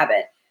new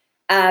habit.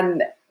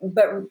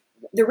 But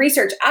the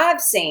research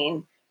I've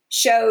seen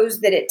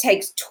shows that it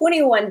takes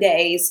 21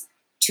 days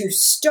to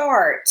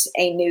start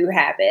a new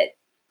habit.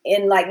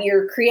 And like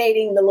you're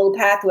creating the little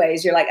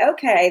pathways, you're like,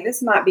 okay,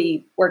 this might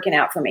be working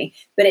out for me.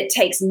 But it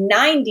takes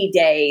 90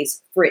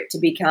 days for it to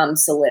become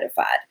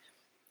solidified.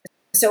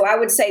 So I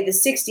would say the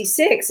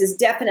 66 is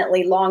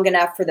definitely long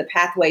enough for the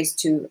pathways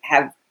to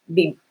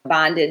be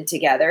bonded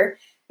together.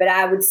 But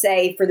I would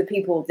say for the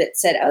people that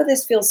said, oh,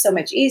 this feels so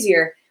much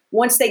easier,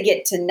 once they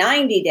get to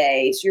 90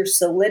 days, you're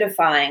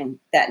solidifying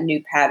that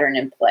new pattern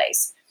in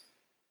place.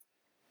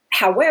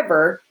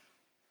 However,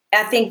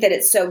 I think that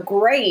it's so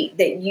great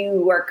that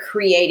you are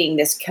creating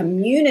this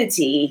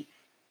community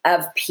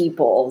of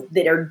people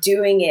that are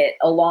doing it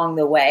along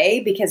the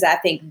way, because I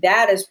think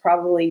that is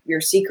probably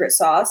your secret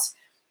sauce.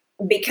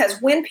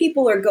 Because when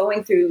people are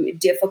going through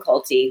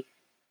difficulty,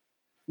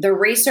 the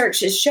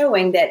research is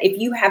showing that if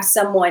you have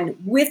someone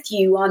with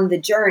you on the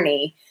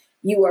journey,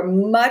 you are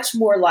much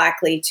more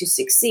likely to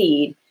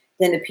succeed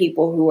than the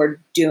people who are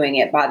doing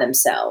it by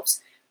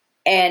themselves.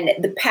 And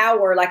the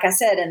power, like I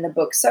said in the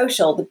book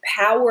Social, the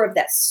power of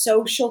that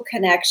social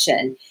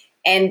connection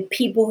and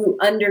people who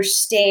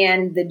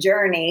understand the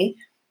journey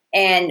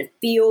and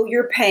feel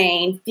your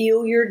pain,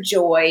 feel your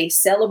joy,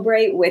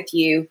 celebrate with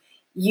you,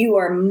 you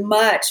are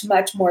much,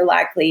 much more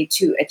likely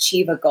to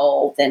achieve a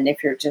goal than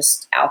if you're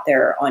just out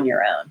there on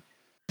your own.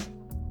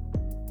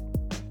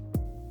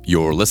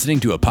 You're listening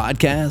to a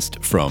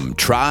podcast from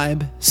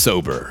Tribe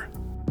Sober.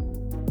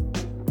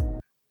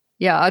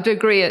 Yeah, I'd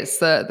agree. It's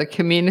the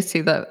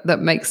community that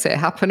makes it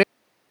happen.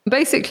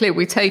 Basically,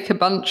 we take a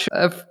bunch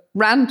of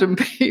random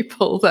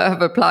people that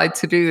have applied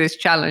to do this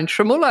challenge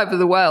from all over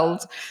the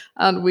world,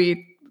 and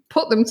we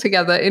put them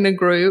together in a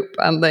group,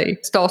 and they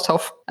start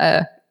off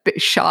a bit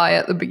shy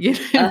at the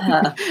beginning,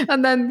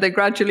 and then they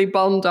gradually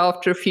bond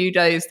after a few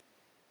days.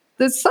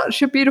 There's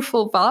such a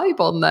beautiful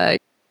vibe on there.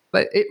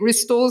 But it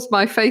restores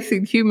my faith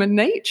in human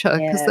nature,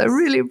 because they're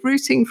really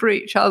rooting for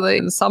each other.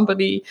 And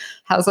somebody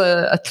has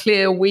a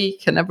clear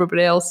week and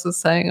everybody else is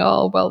saying,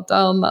 oh, well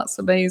done, that's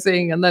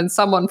amazing. And then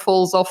someone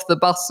falls off the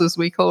bus, as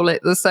we call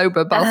it, the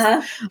sober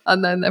bus.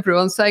 And then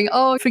everyone's saying,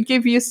 oh,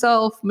 forgive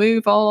yourself,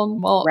 move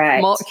on,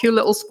 mark your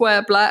little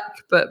square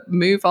black, but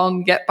move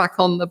on, get back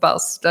on the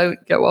bus.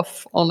 Don't go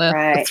off on a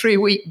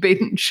 3-week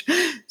binge.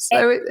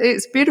 So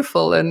it's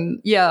beautiful. And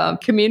yeah,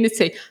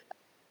 community.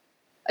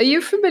 Are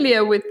you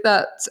familiar with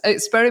that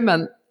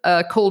experiment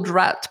called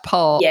Rat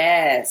Park?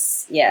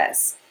 Yes.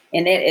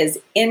 And it is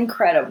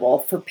incredible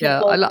for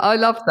people. Yeah, I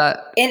love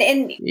that.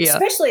 And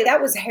especially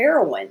that was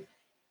heroin.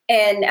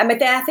 And I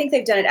mean, I think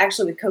they've done it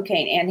actually with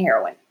cocaine and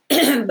heroin.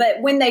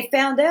 But when they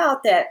found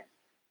out that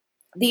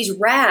these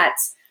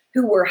rats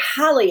who were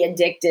highly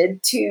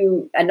addicted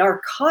to a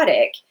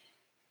narcotic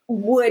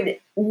would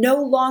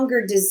no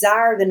longer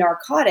desire the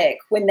narcotic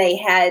when they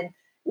had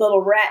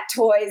little rat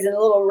toys and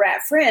little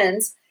rat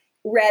friends,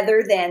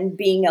 rather than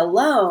being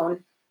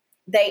alone,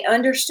 they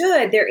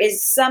understood there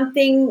is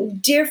something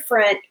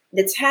different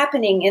that's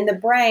happening in the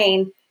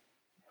brain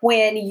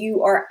when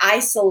you are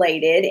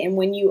isolated and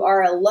when you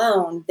are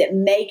alone that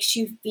makes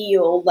you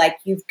feel like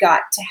you've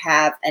got to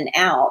have an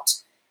out,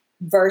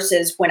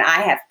 versus when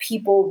I have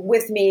people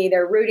with me,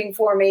 they're rooting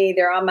for me,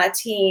 they're on my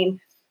team,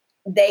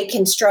 they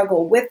can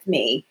struggle with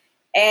me.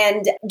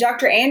 And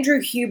Dr. Andrew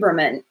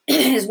Huberman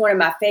is one of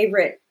my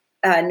favorite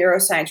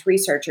neuroscience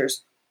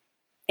researchers.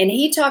 And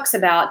he talks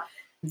about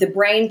the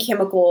brain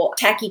chemical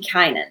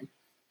tachykinin.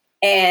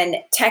 And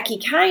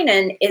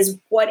tachykinin is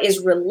what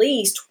is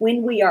released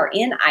when we are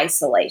in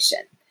isolation.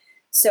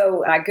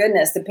 So, my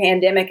goodness, the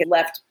pandemic had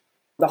left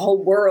the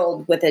whole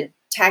world with a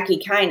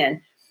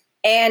tachykinin.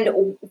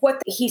 And what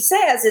he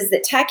says is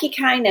that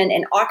tachykinin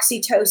and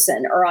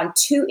oxytocin are on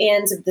two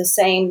ends of the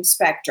same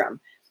spectrum.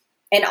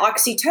 And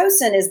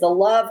oxytocin is the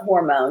love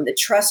hormone, the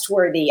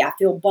trustworthy, I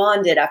feel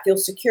bonded, I feel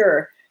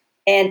secure.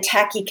 And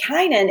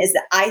tachykinin is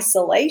the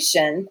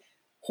isolation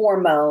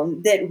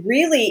hormone that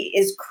really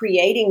is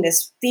creating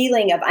this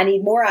feeling of, I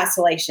need more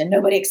isolation.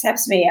 Nobody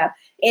accepts me.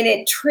 And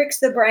it tricks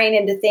the brain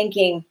into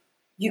thinking,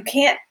 you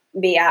can't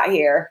be out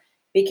here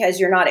because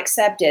you're not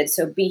accepted.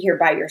 So be here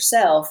by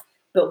yourself.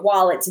 But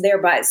while it's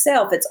there by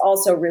itself, it's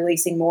also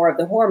releasing more of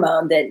the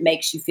hormone that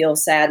makes you feel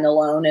sad and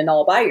alone and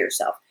all by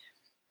yourself.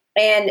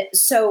 And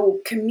so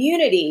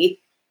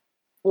community,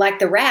 like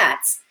the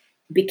rats,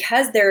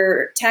 because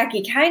their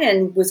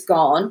tachykinin was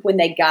gone when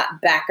they got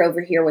back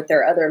over here with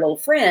their other little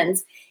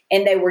friends,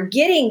 and they were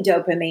getting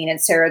dopamine and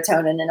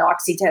serotonin and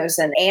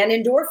oxytocin and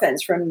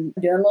endorphins from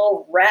doing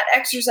little rat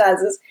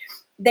exercises,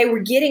 they were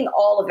getting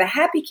all of the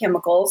happy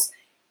chemicals,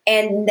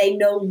 and they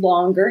no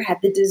longer had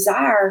the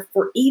desire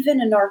for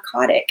even a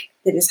narcotic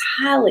that is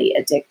highly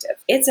addictive.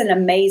 It's an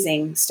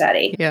amazing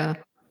study. Yeah.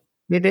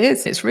 It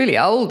is. It's really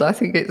old. I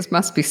think it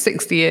must be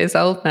 60 years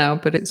old now,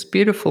 but it's a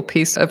beautiful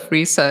piece of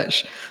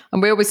research.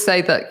 And we always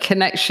say that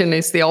connection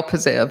is the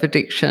opposite of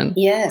addiction.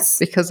 Yes.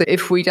 Because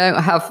if we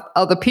don't have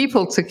other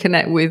people to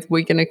connect with,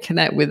 we're going to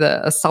connect with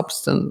a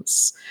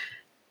substance.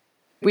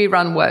 We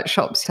run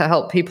workshops to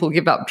help people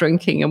give up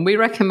drinking, and we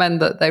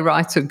recommend that they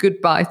write a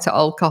goodbye to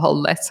alcohol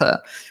letter,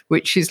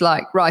 which is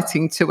like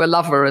writing to a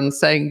lover and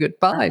saying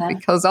goodbye,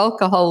 because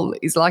alcohol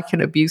is like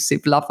an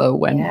abusive lover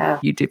when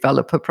you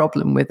develop a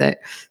problem with it.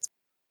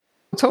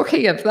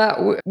 Talking of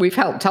that, we've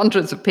helped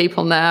hundreds of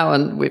people now,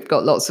 and we've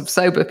got lots of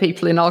sober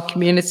people in our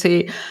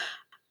community.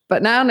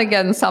 But now and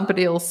again,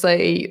 somebody will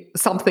say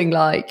something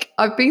like,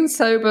 I've been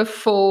sober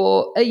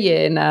for a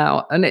year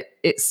now, and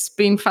it's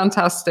been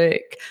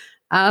fantastic.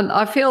 And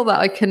I feel that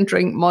I can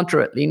drink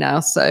moderately now.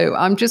 So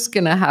I'm just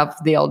going to have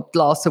the odd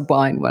glass of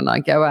wine when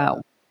I go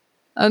out.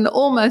 And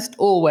almost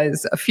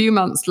always, a few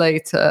months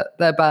later,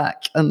 they're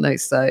back and they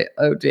say,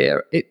 oh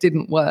dear, it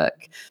didn't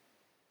work.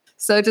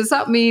 So does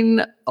that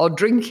mean our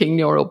drinking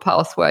neural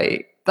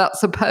pathway,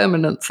 that's a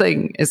permanent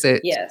thing, is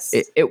it? Yes.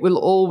 It will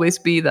always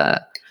be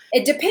there.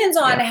 It depends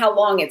on how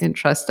long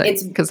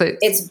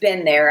it's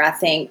been there, I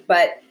think.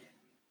 But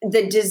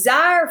the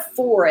desire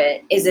for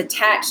it is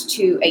attached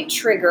to a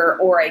trigger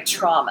or a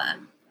trauma.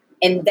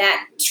 And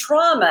that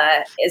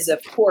trauma is,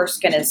 of course,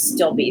 going to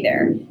still be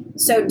there.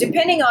 So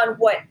depending on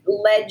what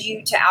led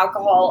you to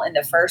alcohol in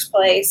the first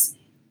place,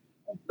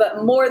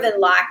 but more than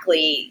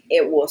likely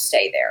it will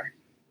stay there.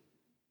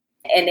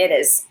 And it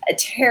is a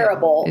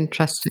terrible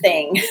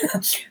thing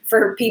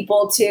for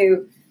people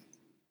to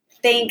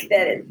think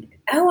that,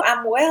 oh,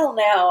 I'm well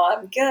now,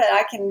 I'm good,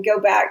 I can go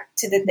back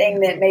to the thing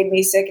that made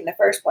me sick in the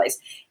first place.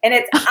 And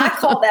I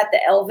call that the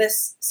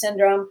Elvis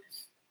syndrome.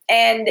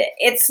 And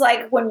it's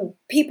like when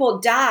people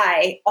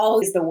die, all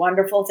the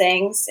wonderful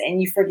things,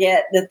 and you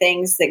forget the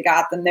things that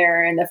got them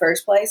there in the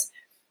first place.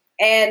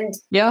 And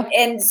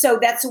so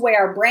that's the way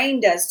our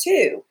brain does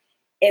too.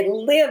 It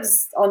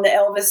lives on the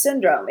Elvis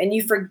syndrome, and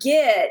you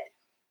forget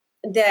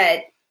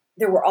that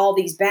there were all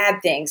these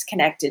bad things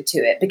connected to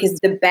it because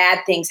the bad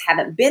things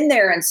haven't been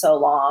there in so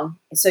long.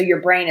 And so your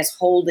brain is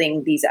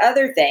holding these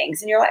other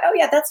things, and you're like, oh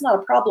yeah, that's not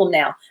a problem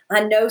now.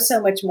 I know so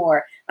much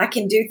more. I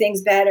can do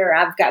things better.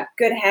 I've got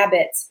good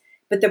habits.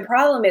 But the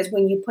problem is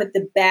when you put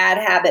the bad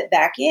habit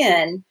back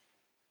in,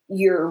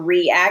 you're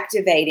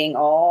reactivating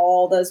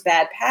all those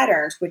bad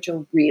patterns, which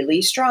are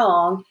really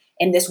strong.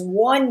 And this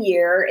 1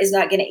 year is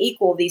not going to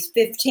equal these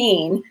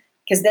 15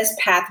 because this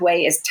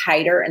pathway is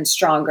tighter and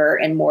stronger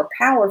and more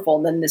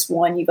powerful than this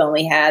one you've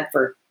only had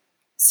for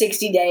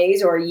 60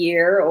 days or a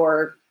year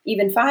or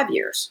even 5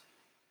 years.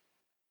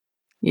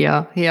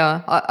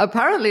 Yeah.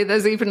 Apparently,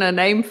 there's even a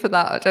name for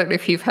that. I don't know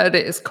if you've heard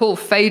it. It's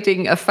called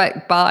fading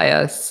effect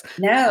bias.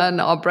 No.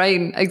 And our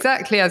brain,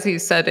 exactly as you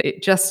said,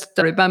 it just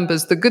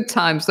remembers the good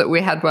times that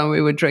we had when we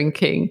were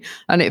drinking,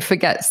 and it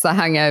forgets the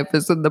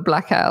hangovers and the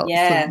blackouts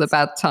and the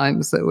bad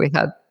times that we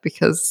had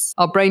because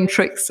our brain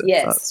tricks us.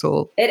 Yes. That's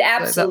all. It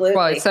absolutely. So that's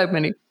why so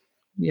many.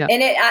 Yeah.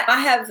 And I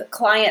have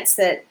clients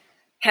that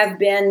have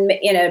been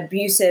in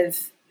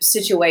abusive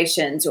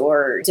situations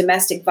or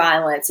domestic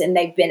violence, and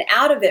they've been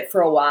out of it for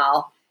a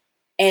while.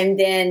 And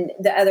then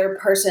the other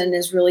person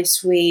is really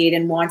sweet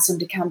and wants them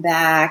to come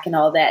back and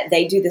all that.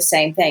 They do the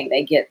same thing.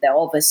 They get the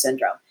Elvis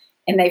syndrome,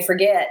 and they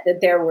forget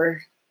that there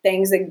were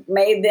things that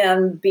made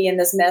them be in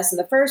this mess in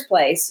the first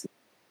place.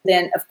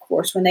 Then, of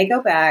course, when they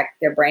go back,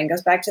 their brain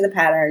goes back to the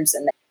patterns,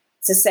 and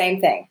it's the same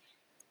thing.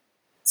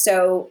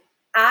 So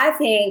I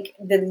think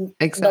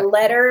the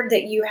letter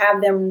that you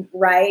have them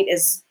write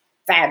is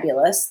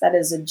fabulous. That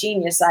is a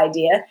genius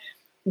idea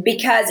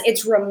because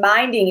it's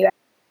reminding you.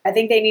 I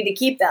think they need to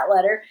keep that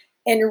letter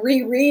and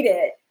reread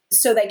it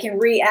so they can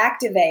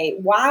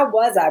reactivate. Why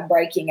was I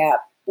breaking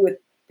up with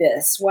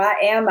this? Why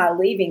am I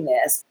leaving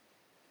this?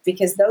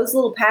 Because those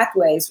little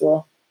pathways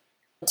will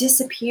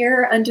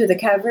disappear under the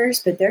covers,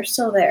 but they're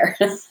still there.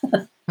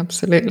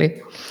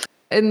 Absolutely.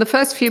 In the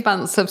first few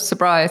months of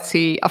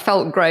sobriety, I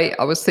felt great.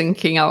 I was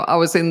thinking I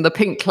was in the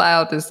pink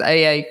cloud, as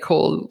AA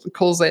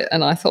calls it.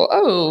 And I thought,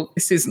 oh,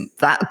 this isn't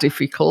that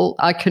difficult.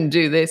 I can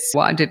do this.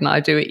 Why didn't I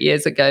do it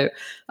years ago?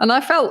 And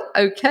I felt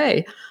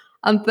okay.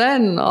 And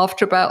then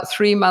after about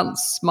 3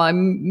 months, my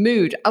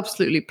mood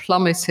absolutely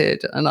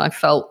plummeted and I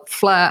felt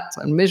flat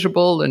and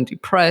miserable and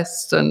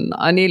depressed. And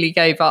I nearly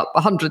gave up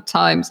 100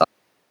 times.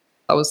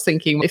 I was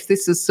thinking, if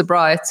this is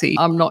sobriety,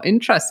 I'm not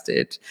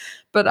interested.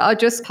 But I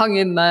just hung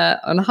in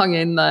there.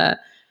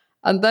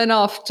 And then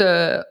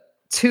after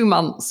 2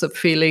 months of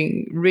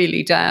feeling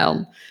really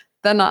down,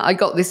 then I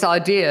got this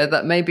idea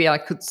that maybe I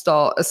could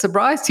start a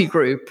sobriety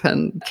group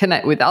and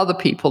connect with other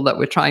people that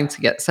were trying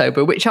to get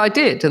sober, which I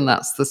did. And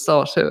that's the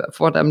start of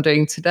what I'm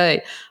doing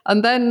today.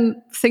 And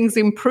then things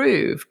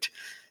improved.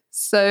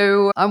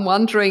 So I'm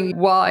wondering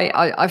why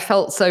I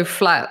felt so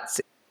flat.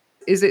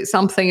 Is it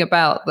something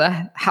about the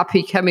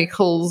happy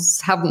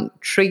chemicals haven't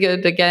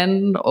triggered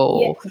again,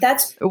 or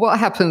that's what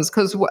happens?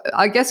 Because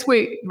I guess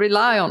we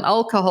rely on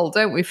alcohol,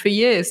 don't we, for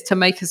years to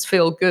make us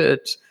feel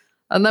good.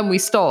 And then we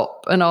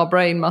stop and our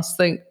brain must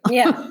think,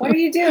 yeah, what are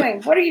you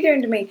doing? What are you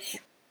doing to me?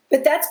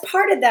 But that's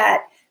part of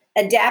that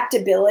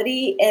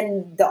adaptability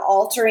and the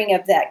altering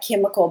of that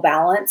chemical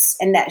balance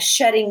and that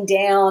shutting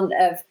down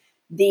of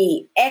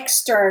the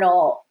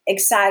external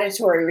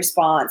excitatory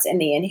response and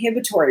the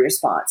inhibitory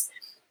response.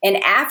 And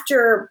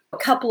after a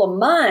couple of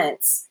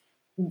months,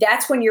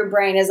 that's when your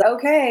brain is,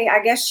 okay,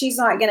 I guess she's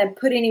not going to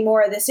put any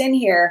more of this in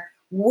here.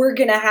 We're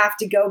going to have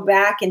to go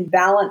back and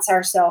balance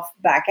ourselves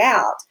back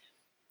out.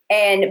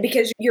 And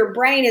because your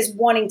brain is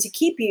wanting to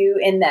keep you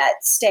in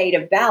that state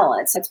of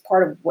balance, that's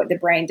part of what the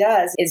brain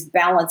does, is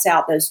balance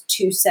out those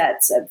two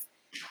sets of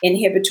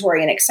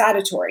inhibitory and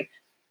excitatory.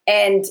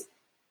 And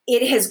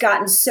it has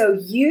gotten so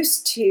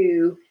used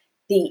to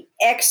the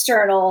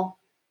external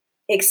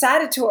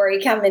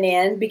excitatory coming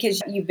in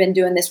because you've been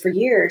doing this for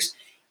years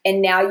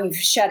and now you've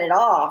shut it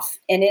off.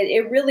 And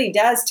it really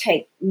does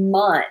take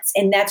months.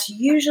 And that's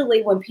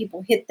usually when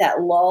people hit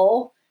that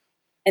lull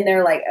and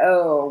they're like,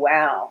 oh,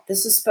 wow,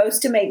 this is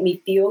supposed to make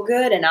me feel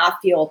good and I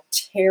feel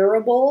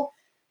terrible.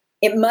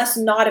 It must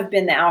not have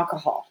been the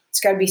alcohol. It's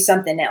got to be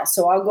something else.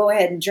 So I'll go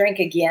ahead and drink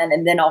again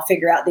and then I'll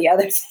figure out the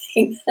other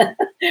thing.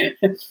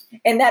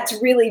 And that's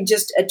really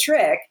just a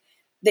trick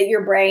that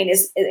your brain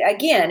is,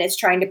 again, it's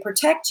trying to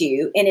protect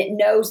you and it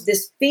knows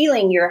this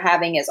feeling you're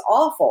having is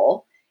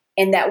awful.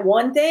 And that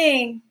one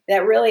thing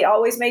that really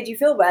always made you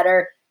feel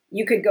better,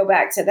 you could go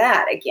back to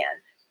that again.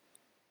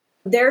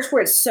 There's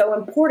where it's so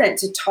important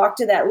to talk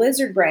to that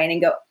lizard brain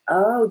and go,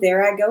 oh,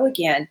 there I go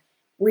again,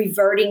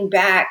 reverting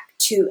back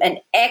to an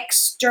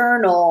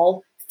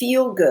external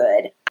feel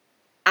good.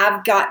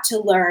 I've got to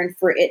learn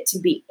for it to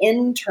be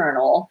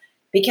internal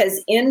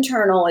because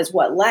internal is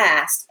what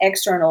lasts.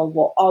 External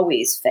will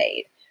always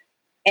fade.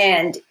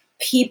 And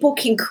people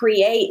can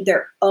create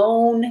their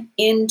own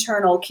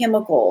internal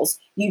chemicals.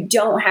 You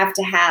don't have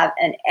to have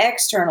an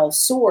external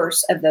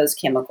source of those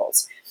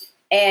chemicals.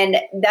 And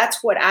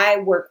that's what I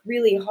work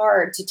really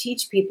hard to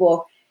teach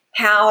people,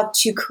 how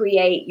to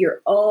create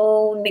your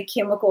own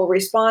chemical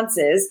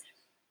responses.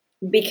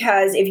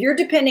 Because if you're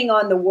depending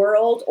on the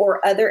world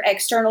or other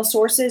external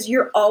sources,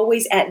 you're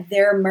always at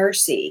their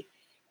mercy,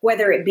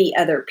 whether it be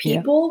other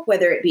people,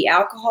 whether it be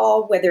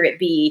alcohol, whether it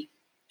be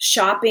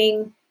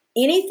shopping,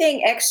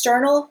 anything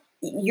external,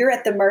 you're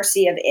at the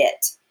mercy of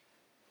it.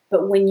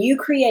 But when you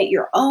create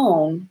your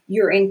own,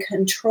 you're in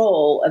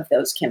control of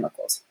those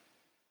chemicals.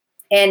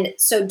 And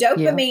so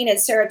dopamine and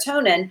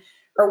serotonin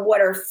are what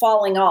are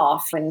falling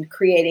off and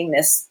creating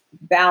this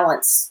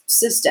balance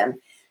system.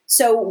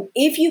 So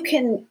if you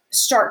can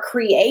start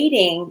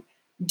creating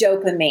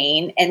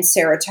dopamine and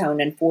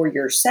serotonin for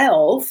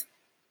yourself,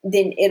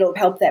 then it'll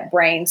help that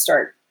brain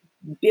start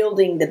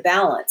building the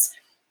balance.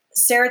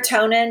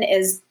 Serotonin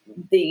is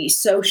the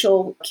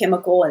social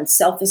chemical and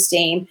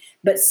self-esteem,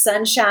 but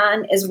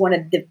sunshine is one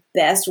of the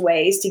best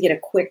ways to get a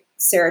quick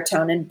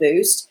serotonin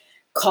boost.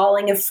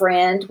 Calling a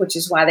friend, which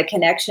is why the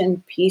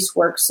connection piece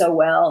works so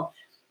well.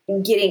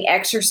 Getting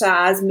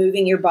exercise,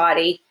 moving your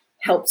body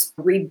helps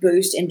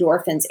reboost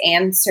endorphins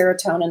and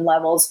serotonin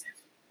levels.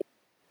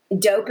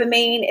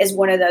 Dopamine is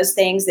one of those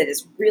things that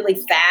is really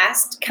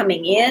fast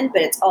coming in,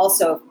 but it's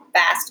also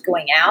fast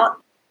going out.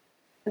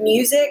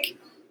 Music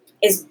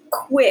is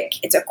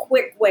quick. It's a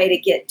quick way to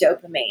get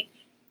dopamine.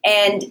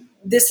 And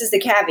this is the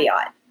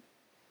caveat.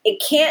 It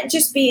can't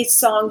just be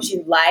songs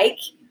you like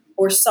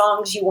or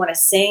songs you want to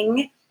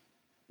sing,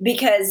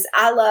 because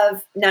I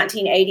love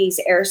 1980s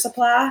Air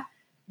Supply.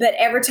 But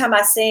every time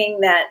I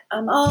sing that,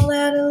 I'm all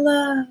out of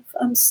love,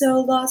 I'm so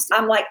lost,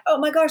 I'm like, oh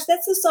my gosh,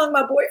 that's the song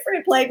my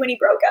boyfriend played when he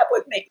broke up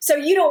with me. So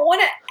you don't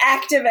want to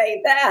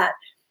activate that.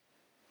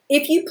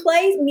 If you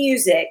play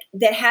music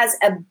that has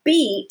a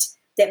beat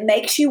that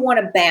makes you want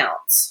to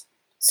bounce,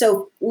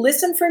 so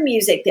listen for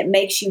music that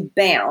makes you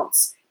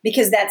bounce,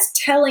 because that's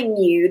telling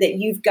you that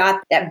you've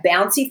got that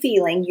bouncy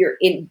feeling, you're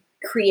in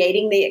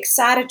creating the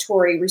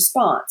excitatory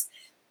response.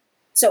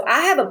 So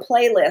I have a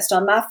playlist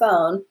on my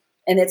phone,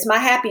 and it's my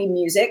happy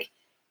music.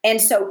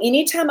 And so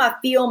anytime I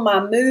feel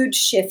my mood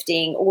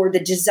shifting or the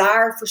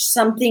desire for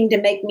something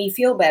to make me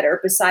feel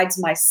better besides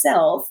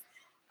myself,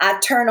 I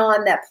turn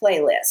on that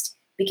playlist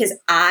because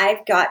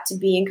I've got to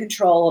be in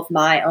control of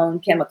my own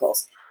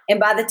chemicals. And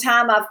by the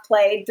time I've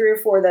played 3 or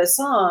 4 of those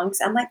songs,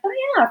 I'm like, oh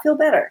yeah, I feel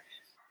better.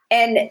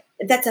 And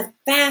that's a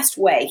fast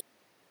way.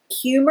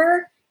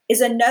 Humor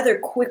is another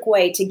quick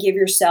way to give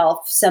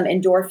yourself some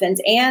endorphins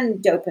and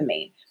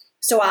dopamine.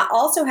 So I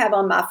also have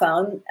on my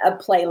phone a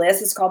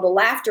playlist. It's called the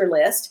Laughter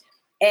List.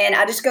 And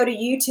I just go to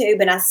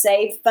YouTube and I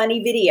save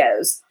funny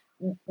videos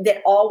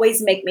that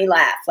always make me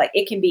laugh. Like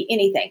it can be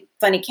anything.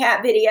 Funny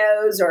cat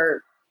videos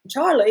or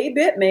Charlie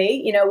bit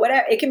me,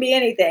 whatever. It can be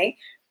anything.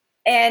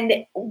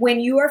 And when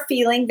you are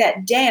feeling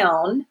that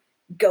down,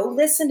 go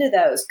listen to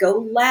those. Go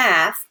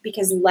laugh,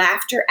 because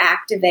laughter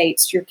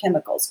activates your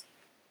chemicals.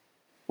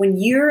 When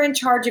you're in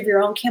charge of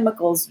your own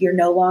chemicals, you're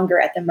no longer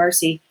at the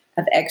mercy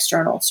of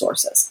external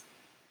sources.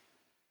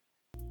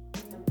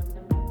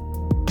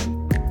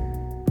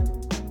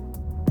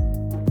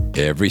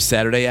 Every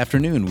Saturday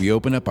afternoon, we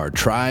open up our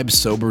Tribe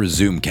Sober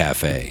Zoom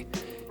Cafe.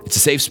 It's a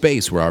safe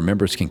space where our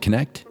members can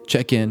connect,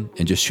 check in,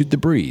 and just shoot the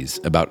breeze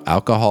about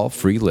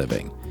alcohol-free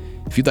living.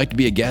 If you'd like to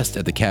be a guest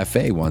at the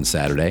cafe one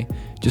Saturday,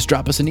 just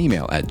drop us an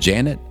email at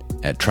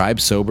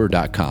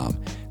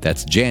janet@tribesober.com.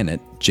 That's Janet,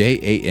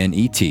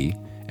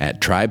 Janet,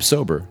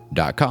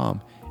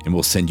 @tribesober.com, and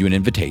we'll send you an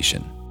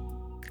invitation.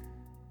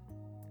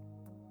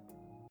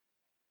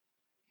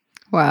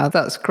 Wow,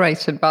 that's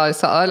great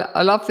advice.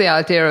 I love the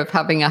idea of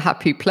having a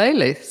happy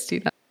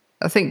playlist.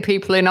 I think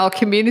people in our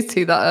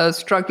community that are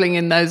struggling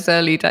in those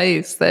early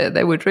days,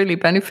 they would really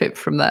benefit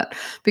from that,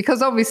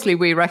 because obviously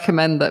we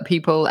recommend that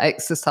people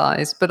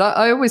exercise. But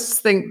I always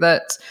think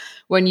that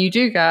when you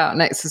do go out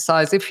and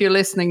exercise, if you're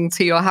listening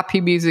to your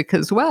happy music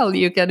as well,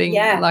 you're getting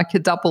like a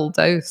double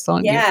dose,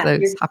 aren't you, of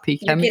those happy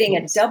chemicals? You're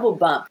getting a double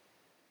bump.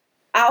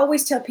 I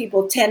always tell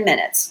people 10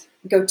 minutes,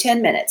 go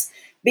 10 minutes,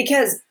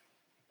 because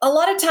a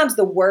lot of times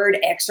the word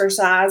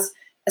exercise,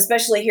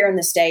 especially here in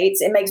the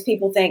States, it makes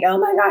people think, oh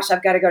my gosh,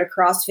 I've got to go to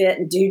CrossFit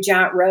and do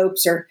giant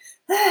ropes or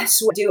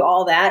do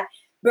all that.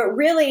 But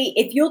really,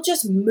 if you'll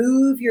just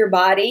move your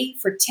body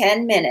for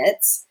 10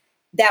 minutes,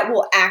 that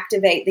will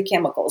activate the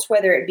chemicals,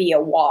 whether it be a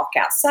walk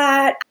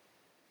outside.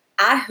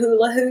 I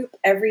hula hoop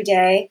every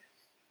day.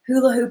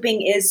 Hula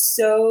hooping is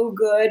so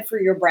good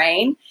for your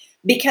brain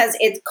because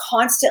it's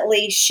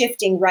constantly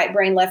shifting right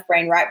brain, left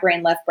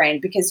brain,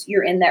 because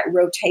you're in that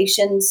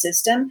rotation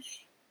system.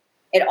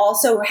 It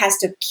also has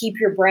to keep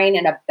your brain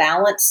in a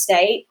balanced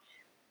state.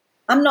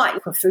 I'm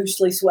not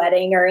profusely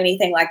sweating or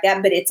anything like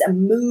that, but it's a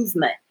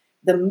movement.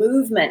 The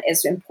movement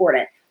is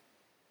important.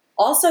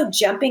 Also,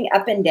 jumping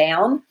up and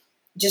down,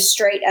 just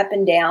straight up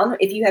and down.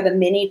 If you have a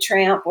mini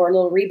tramp or a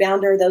little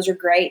rebounder, those are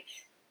great.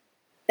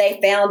 They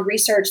found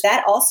research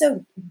that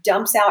also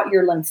dumps out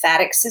your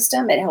lymphatic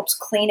system. It helps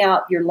clean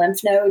out your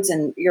lymph nodes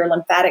and your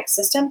lymphatic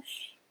system.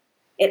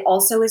 It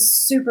also is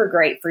super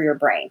great for your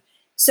brain.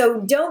 So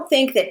don't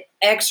think that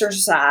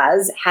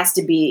exercise has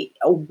to be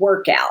a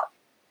workout.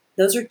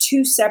 Those are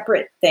two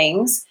separate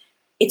things.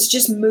 It's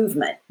just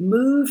movement.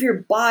 Move your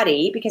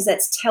body because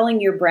that's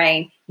telling your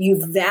brain you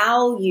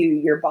value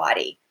your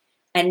body.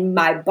 And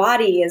my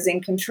body is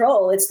in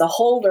control. It's the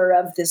holder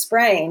of this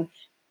brain.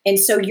 And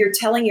so you're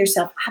telling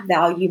yourself, I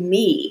value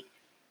me.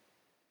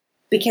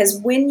 Because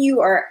when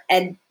you are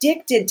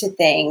addicted to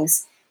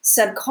things,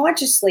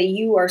 subconsciously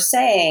you are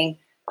saying,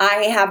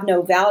 I have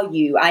no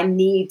value. I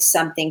need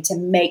something to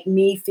make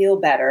me feel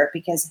better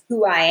because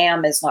who I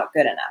am is not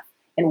good enough.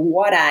 And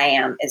what I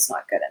am is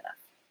not good enough.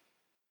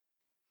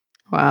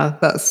 Wow,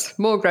 that's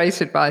more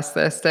great advice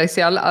there,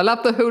 Staci. I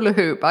love the hula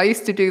hoop. I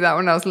used to do that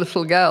when I was a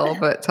little girl,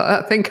 but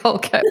I think I'll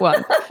get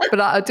one.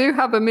 But I do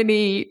have a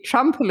mini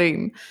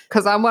trampoline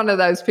because I'm one of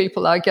those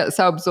people, I get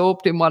so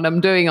absorbed in what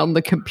I'm doing on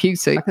the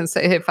computer. I can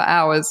sit here for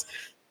hours.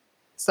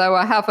 So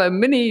I have a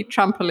mini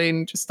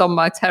trampoline just on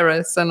my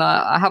terrace, and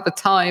I have a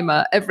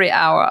timer every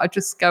hour. I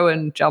just go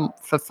and jump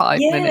for 5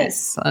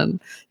 minutes, and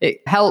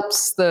it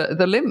helps the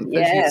lymph,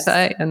 as you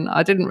say. And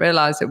I didn't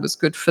realize it was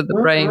good for the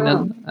brain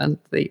and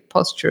the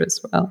posture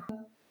as well.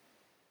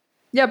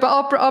 Yeah, but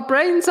our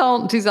brains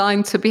aren't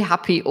designed to be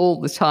happy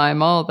all the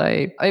time, are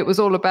they? It was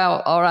all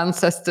about our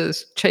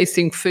ancestors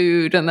chasing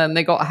food, and then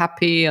they got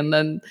happy, and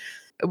then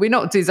we're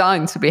not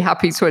designed to be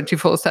happy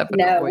 24/7.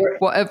 No,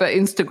 whatever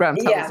Instagram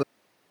tells us.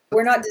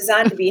 We're not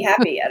designed to be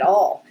happy at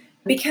all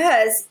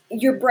because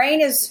your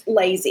brain is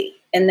lazy.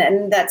 And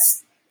then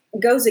that's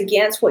goes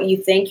against what you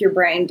think your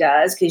brain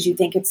does because you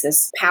think it's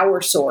this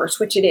power source,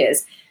 which it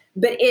is.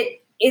 But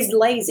it is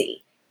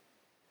lazy.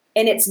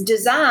 And it's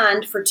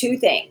designed for two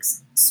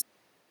things: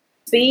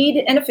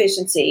 speed and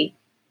efficiency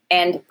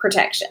and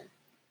protection.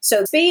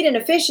 So speed and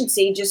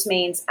efficiency just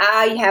means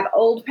I have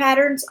old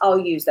patterns, I'll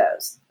use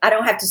those. I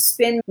don't have to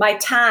spend my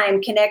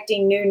time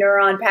connecting new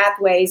neuron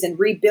pathways and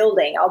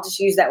rebuilding. I'll just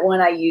use that one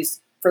I used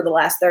for the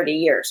last 30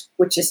 years,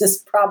 which is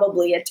just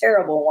probably a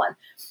terrible one.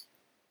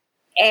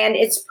 And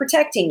it's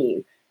protecting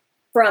you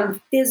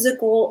from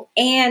physical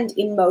and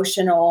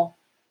emotional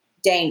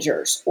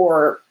dangers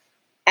or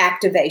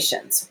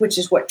activations, which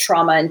is what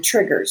trauma and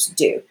triggers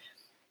do.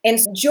 And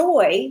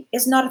joy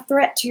is not a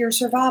threat to your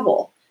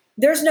survival.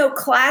 There's no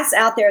class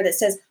out there that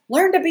says,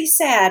 learn to be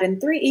sad in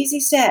 3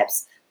 easy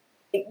steps.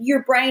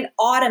 Your brain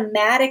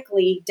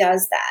automatically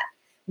does that.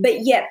 But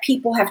yet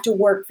people have to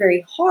work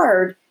very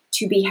hard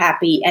to be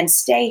happy and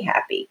stay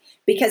happy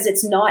because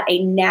it's not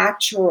a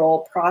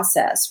natural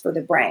process for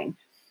the brain.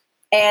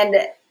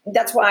 And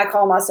that's why I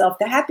call myself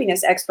the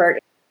happiness expert.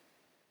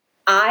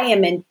 I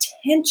am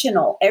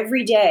intentional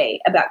every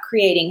day about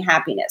creating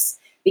happiness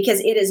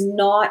because it is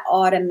not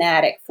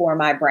automatic for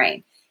my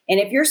brain. And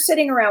if you're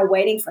sitting around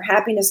waiting for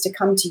happiness to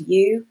come to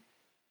you,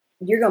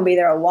 you're going to be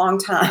there a long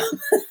time.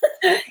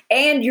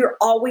 And you're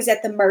always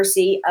at the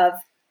mercy of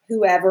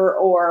whoever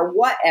or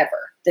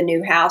whatever. The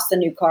new house, the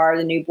new car,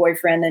 the new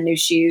boyfriend, the new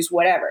shoes,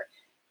 whatever.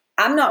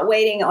 I'm not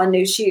waiting on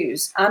new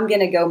shoes. I'm going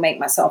to go make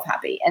myself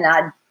happy. And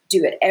I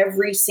do it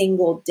every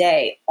single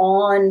day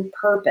on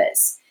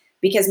purpose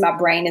because my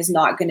brain is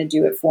not going to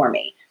do it for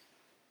me.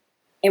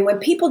 And when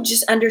people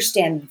just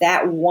understand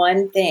that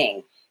one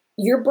thing,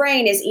 your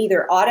brain is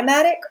either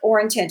automatic or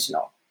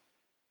intentional.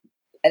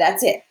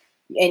 That's it.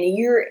 And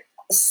you're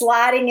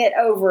sliding it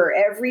over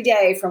every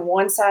day from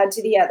one side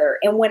to the other.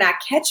 And when I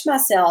catch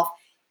myself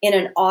in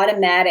an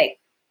automatic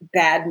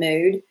bad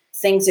mood,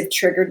 things have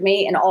triggered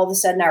me. And all of a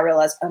sudden I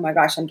realize, oh my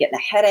gosh, I'm getting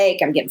a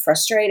headache. I'm getting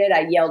frustrated.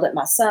 I yelled at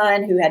my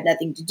son who had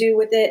nothing to do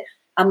with it.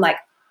 I'm like,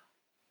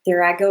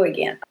 there I go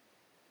again.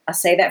 I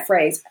say that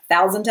phrase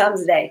 1,000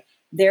 times a day.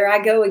 There I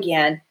go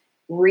again,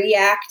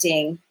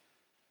 reacting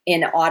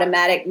in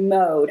automatic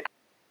mode.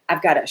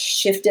 I've got to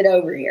shift it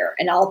over here,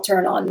 and I'll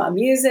turn on my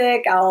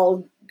music.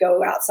 I'll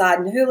go outside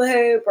and hula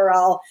hoop, or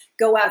I'll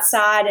go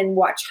outside and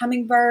watch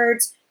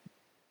hummingbirds.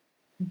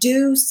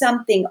 Do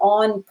something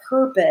on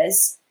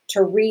purpose to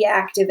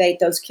reactivate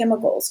those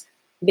chemicals,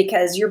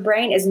 because your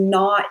brain is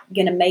not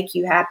going to make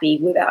you happy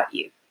without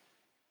you.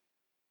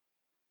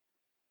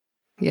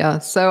 Yeah,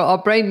 so our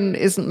brain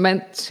isn't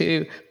meant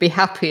to be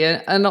happy.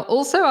 And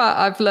also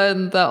I've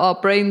learned that our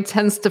brain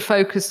tends to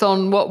focus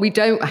on what we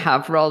don't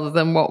have rather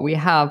than what we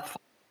have.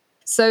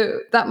 So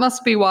that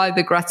must be why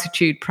the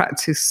gratitude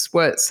practice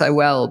works so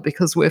well,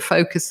 because we're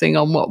focusing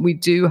on what we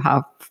do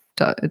have.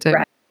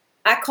 Right.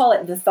 I call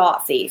it the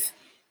thought thief.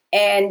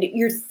 And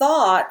your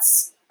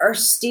thoughts are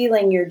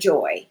stealing your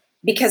joy,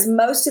 because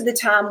most of the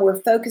time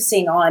we're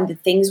focusing on the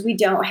things we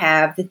don't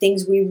have, the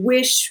things we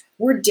wish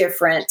were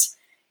different.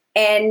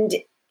 And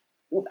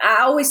I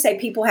always say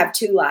people have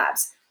two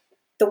lives,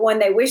 the one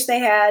they wish they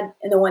had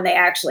and the one they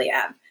actually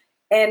have.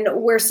 And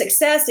where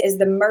success is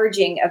the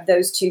merging of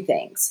those two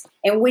things.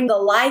 And when the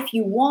life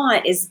you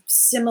want is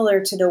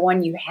similar to the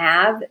one you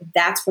have,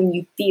 that's when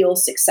you feel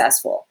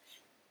successful.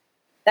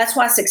 That's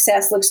why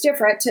success looks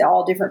different to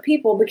all different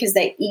people, because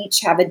they each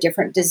have a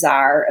different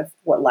desire of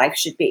what life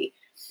should be.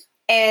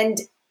 And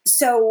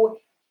so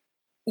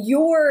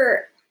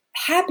your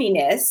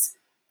happiness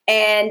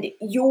and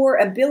your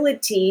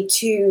ability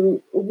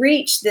to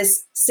reach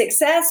this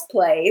success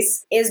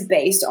place is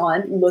based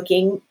on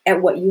looking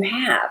at what you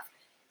have.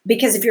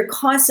 Because if you're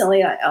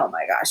constantly like, oh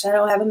my gosh, I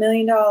don't have $1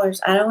 million.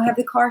 I don't have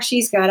the car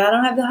she's got. I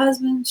don't have the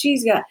husband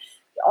she's got.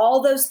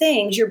 All those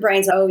things, your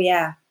brain's, oh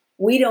yeah,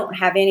 we don't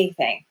have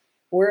anything.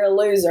 We're a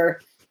loser.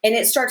 And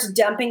it starts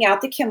dumping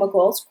out the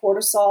chemicals,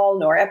 cortisol,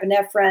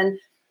 norepinephrine,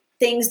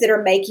 things that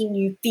are making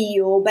you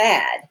feel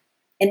bad.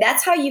 And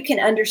that's how you can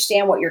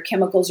understand what your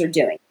chemicals are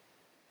doing.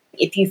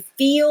 If you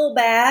feel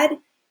bad,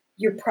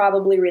 you're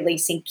probably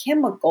releasing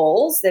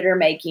chemicals that are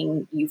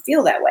making you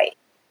feel that way.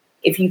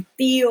 If you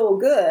feel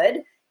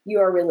good, you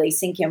are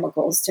releasing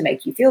chemicals to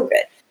make you feel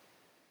good.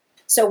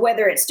 So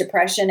whether it's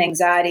depression,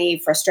 anxiety,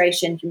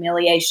 frustration,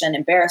 humiliation,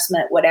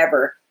 embarrassment,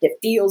 whatever that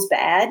feels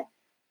bad,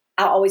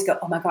 I always go,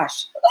 oh my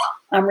gosh,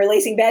 I'm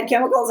releasing bad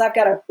chemicals. I've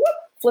got to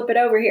flip it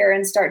over here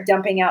and start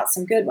dumping out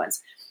some good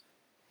ones.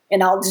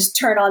 And I'll just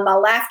turn on my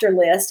laughter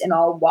list and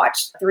I'll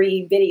watch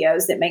 3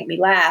 videos that make me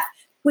laugh,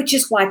 which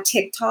is why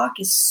TikTok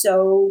is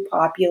so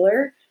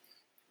popular,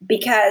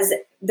 because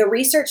the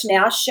research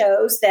now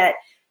shows that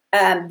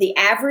the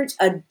average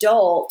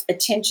adult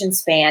attention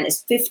span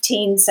is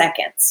 15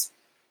 seconds,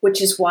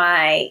 which is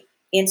why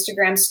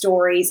Instagram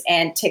stories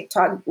and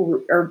TikTok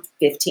are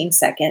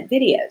 15-second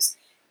videos.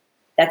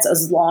 That's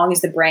as long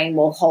as the brain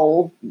will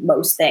hold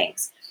most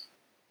things.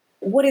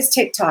 What is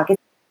TikTok?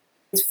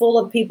 It's full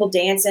of people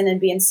dancing and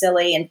being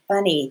silly and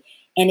funny.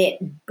 And it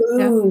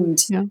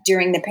boomed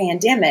during the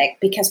pandemic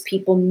because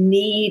people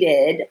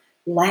needed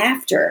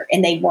laughter.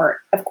 And they weren't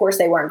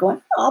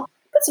going, oh, I'll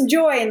put some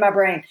joy in my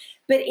brain.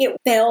 But it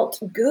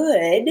felt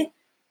good.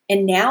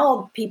 And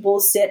now people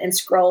sit and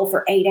scroll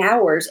for 8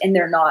 hours and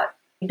they're not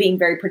being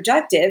very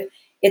productive.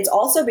 It's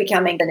also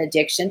becoming an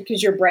addiction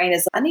because your brain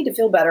is, I need to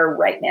feel better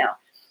right now.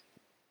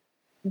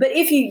 But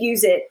if you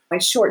use it in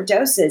short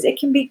doses, it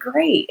can be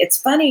great. It's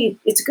funny.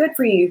 It's good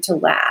for you to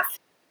laugh.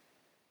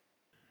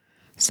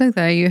 So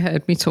there you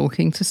heard me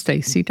talking to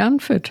Staci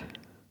Danford.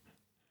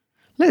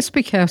 Let's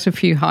pick out a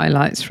few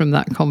highlights from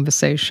that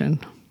conversation.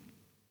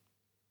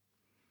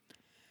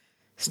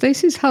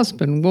 Staci's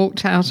husband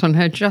walked out on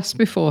her just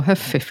before her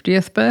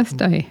 50th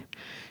birthday.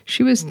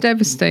 She was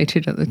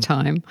devastated at the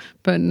time,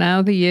 but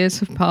now the years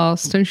have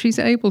passed and she's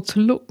able to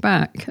look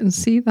back and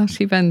see that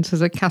event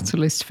as a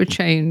catalyst for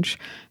change,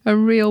 a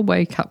real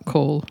wake-up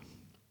call.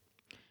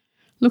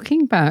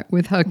 Looking back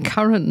with her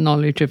current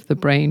knowledge of the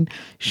brain,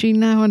 she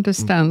now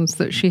understands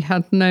that she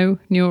had no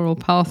neural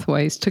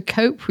pathways to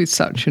cope with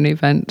such an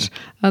event,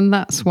 and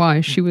that's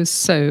why she was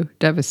so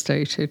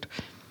devastated.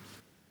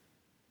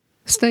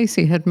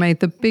 Staci had made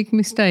the big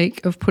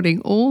mistake of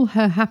putting all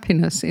her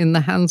happiness in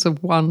the hands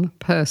of one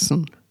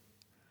person.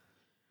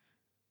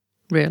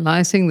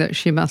 Realizing that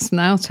she must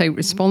now take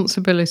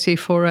responsibility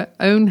for her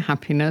own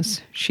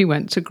happiness, she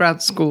went to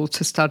grad school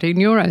to study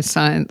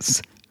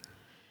neuroscience.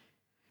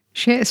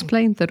 She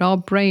explained that our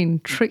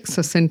brain tricks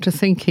us into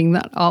thinking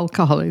that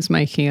alcohol is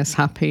making us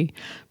happy,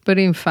 but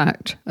in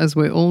fact, as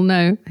we all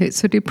know,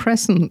 it's a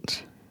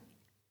depressant.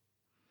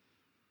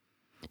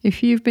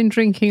 If you've been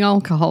drinking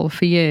alcohol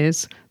for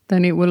years,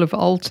 then it will have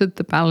altered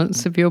the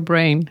balance of your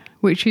brain,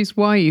 which is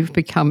why you've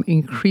become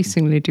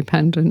increasingly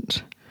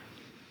dependent.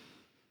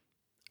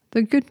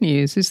 The good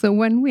news is that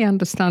when we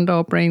understand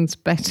our brains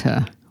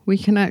better, we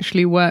can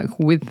actually work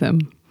with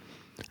them.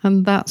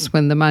 And that's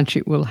when the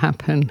magic will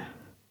happen.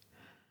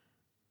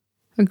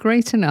 A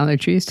great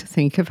analogy is to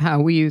think of how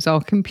we use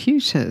our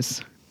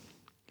computers.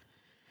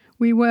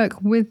 We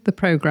work with the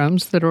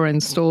programs that are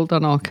installed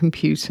on our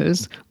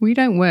computers. We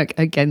don't work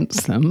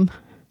against them.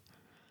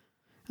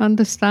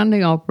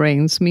 Understanding our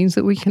brains means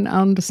that we can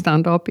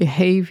understand our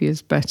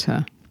behaviours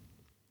better.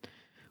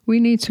 We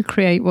need to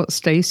create what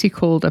Staci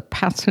called a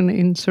pattern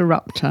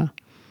interrupter.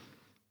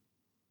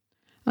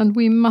 And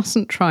we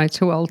mustn't try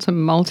to alter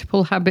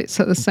multiple habits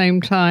at the same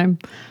time.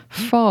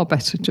 Far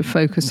better to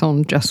focus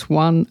on just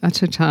one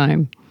at a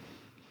time.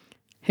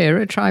 Here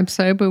at Tribe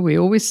Sober, we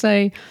always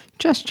say,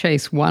 just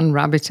chase one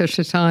rabbit at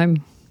a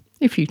time.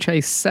 If you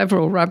chase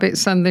several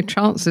rabbits, then the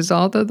chances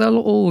are that they'll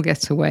all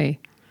get away.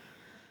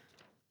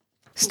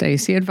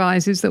 Staci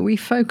advises that we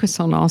focus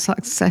on our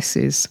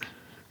successes.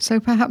 So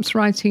perhaps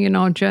writing in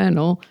our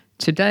journal,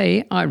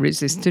 "Today I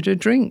resisted a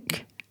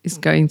drink," is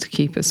going to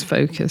keep us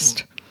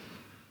focused.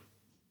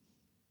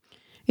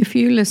 If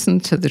you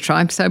listened to the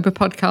Tribe Sober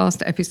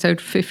podcast,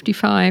 episode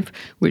 55,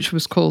 which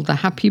was called The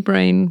Happy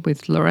Brain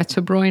with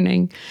Loretta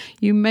Broining,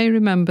 you may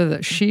remember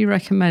that she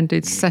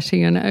recommended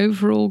setting an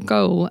overall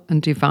goal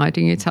and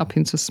dividing it up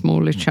into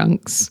smaller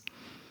chunks.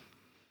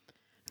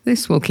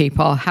 This will keep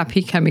our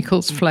happy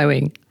chemicals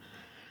flowing,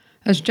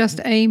 as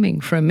just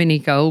aiming for a mini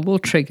goal will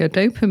trigger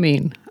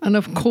dopamine, and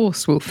of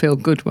course we'll feel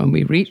good when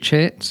we reach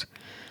it.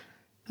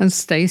 And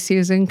Staci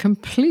is in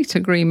complete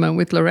agreement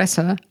with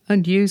Loretta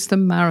and used the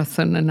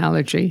marathon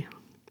analogy.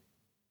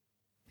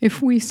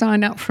 If we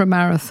sign up for a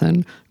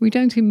marathon, we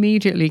don't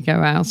immediately go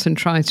out and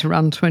try to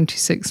run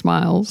 26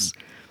 miles.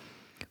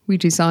 We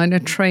design a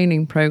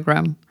training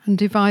program and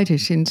divide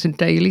it into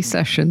daily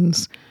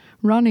sessions,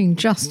 running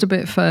just a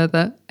bit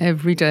further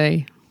every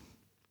day.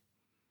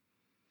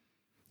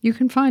 You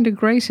can find a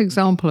great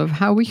example of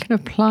how we can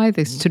apply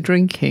this to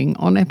drinking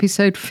on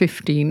episode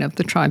 15 of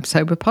the Tribe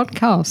Sober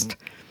podcast.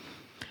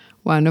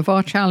 One of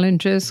our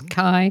challengers,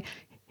 Kai,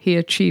 he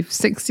achieved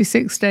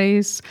 66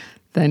 days,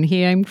 then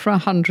he aimed for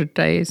 100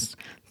 days,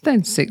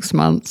 then 6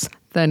 months,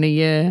 then a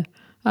year,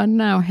 and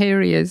now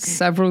here he is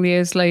several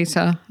years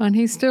later, and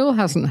he still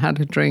hasn't had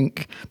a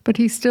drink, but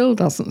he still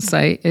doesn't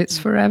say it's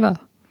forever.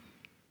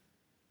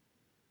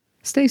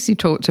 Staci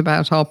talked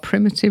about our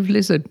primitive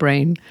lizard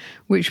brain,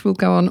 which will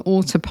go on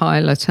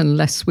autopilot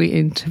unless we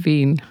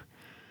intervene.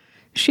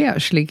 She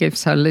actually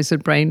gives her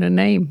lizard brain a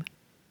name.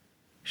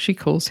 She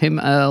calls him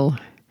Earl.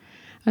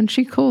 And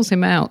she calls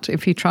him out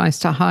if he tries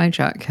to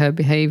hijack her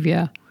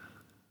behaviour.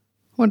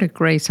 What a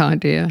great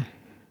idea.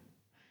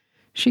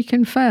 She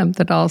confirmed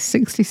that our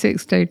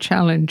 66-day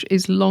challenge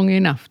is long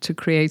enough to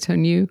create a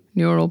new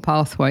neural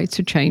pathway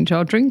to change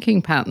our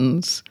drinking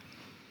patterns.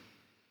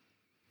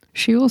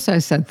 She also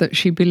said that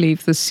she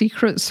believed the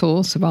secret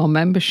source of our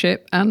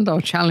membership and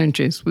our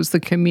challenges was the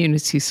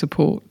community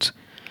support.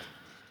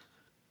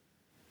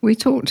 We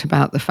talked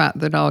about the fact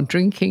that our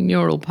drinking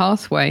neural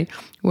pathway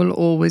will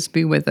always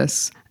be with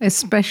us,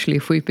 especially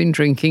if we've been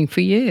drinking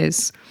for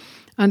years.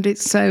 And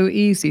it's so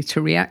easy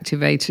to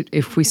reactivate it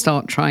if we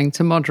start trying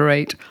to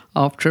moderate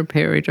after a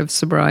period of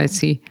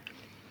sobriety.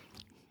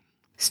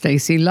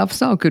 Staci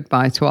loves our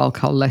goodbye to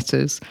alcohol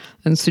letters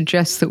and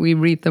suggests that we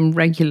read them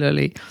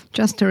regularly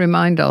just to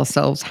remind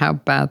ourselves how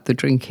bad the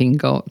drinking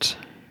got.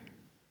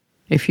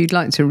 If you'd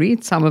like to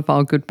read some of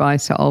our goodbye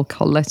to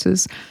alcohol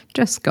letters,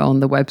 just go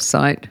on the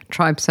website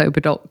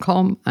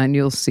tribesober.com and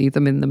you'll see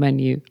them in the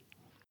menu.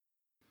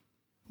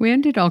 We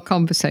ended our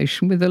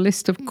conversation with a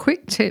list of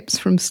quick tips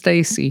from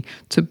Staci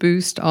to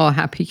boost our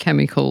happy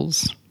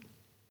chemicals.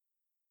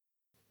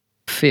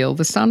 Feel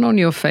the sun on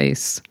your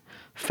face.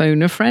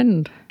 Phone a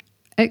friend.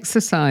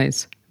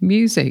 Exercise.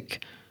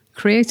 Music.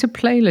 Create a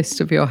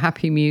playlist of your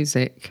happy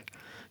music.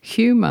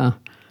 Humour.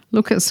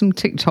 Look at some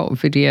TikTok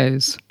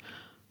videos.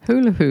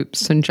 Hula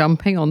hoops and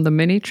jumping on the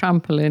mini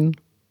trampoline.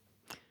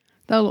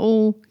 They'll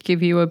all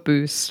give you a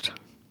boost.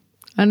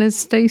 And as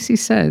Staci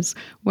says,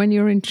 when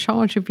you're in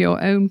charge of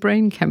your own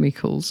brain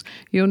chemicals,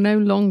 you're no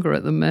longer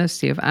at the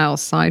mercy of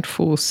outside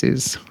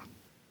forces.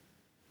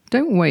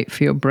 Don't wait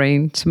for your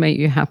brain to make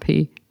you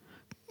happy.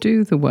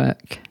 Do the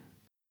work.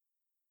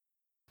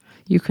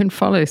 You can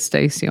follow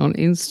Staci on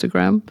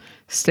Instagram,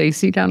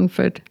 Staci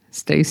Danford,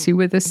 Staci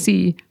with a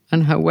C,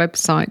 and her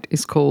website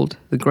is called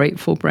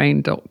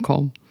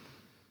thegratefulbrain.com.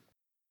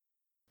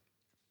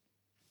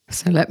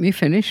 So let me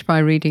finish by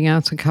reading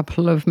out a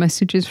couple of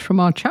messages from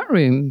our chat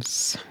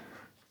rooms.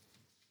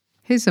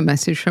 Here's a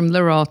message from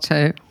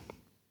Lorato.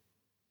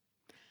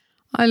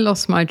 I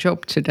lost my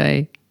job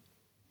today.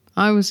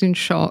 I was in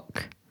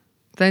shock,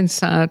 then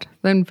sad,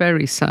 then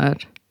very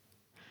sad.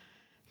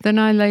 Then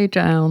I lay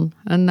down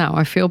and now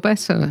I feel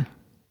better.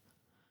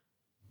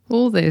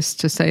 All this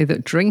to say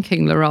that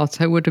drinking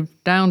Lorato would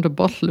have downed a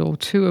bottle or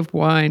two of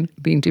wine,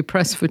 been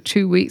depressed for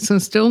 2 weeks and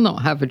still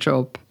not have a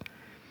job.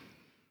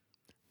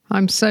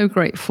 I'm so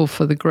grateful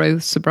for the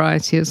growth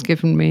sobriety has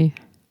given me.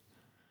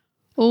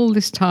 All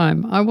this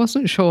time, I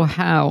wasn't sure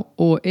how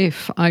or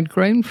if I'd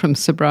grown from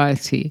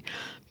sobriety,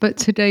 but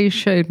today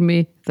showed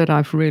me that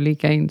I've really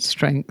gained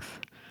strength,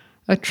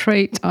 a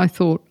trait I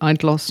thought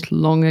I'd lost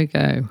long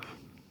ago.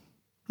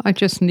 I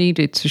just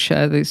needed to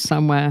share this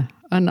somewhere,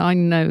 and I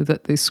know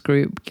that this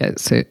group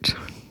gets it.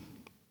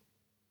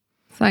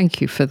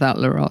 Thank you for that,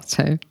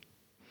 Lorato.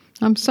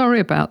 I'm sorry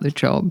about the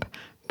job,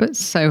 but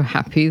so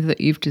happy that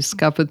you've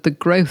discovered the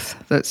growth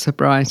that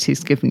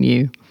sobriety's given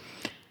you.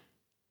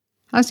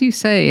 As you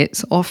say,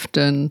 it's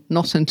often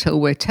not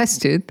until we're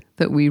tested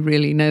that we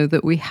really know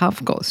that we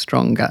have got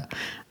stronger.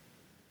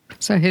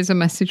 So here's a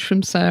message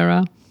from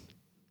Sarah.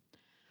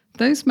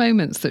 Those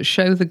moments that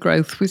show the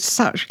growth with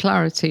such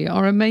clarity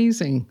are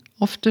amazing,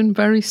 often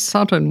very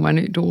sudden when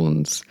it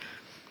dawns.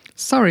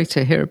 Sorry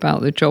to hear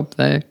about the job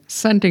though.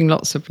 Sending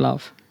lots of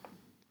love.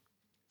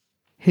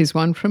 Here's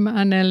one from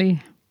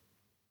Anneli.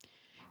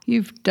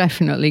 You've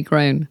definitely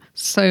grown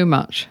so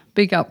much.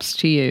 Big ups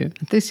to you.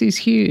 This is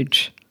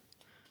huge.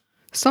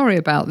 Sorry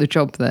about the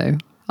job though.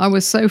 I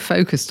was so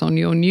focused on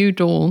your new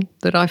dawn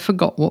that I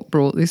forgot what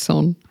brought this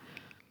on.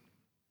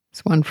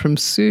 It's one from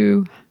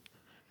Sue.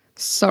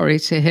 Sorry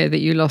to hear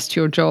that you lost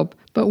your job,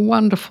 but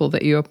wonderful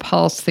that you are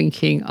past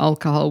thinking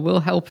alcohol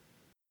will help.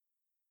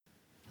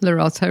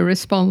 Lorato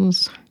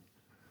responds,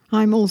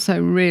 I'm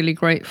also really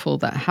grateful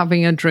that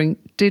having a drink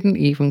didn't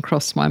even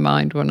cross my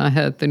mind when I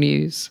heard the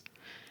news.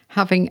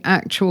 Having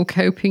actual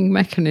coping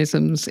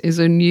mechanisms is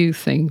a new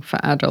thing for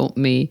adult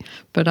me,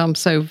 but I'm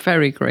so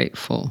very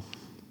grateful.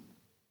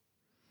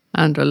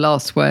 And a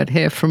last word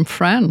here from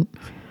Fran.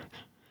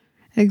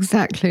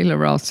 Exactly,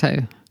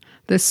 Lorato.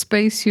 The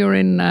space you're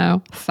in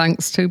now,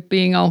 thanks to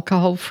being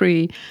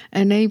alcohol-free,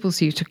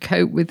 enables you to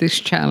cope with this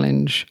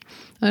challenge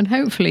and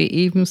hopefully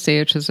even see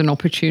it as an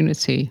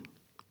opportunity.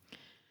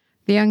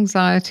 The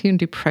anxiety and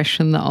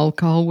depression that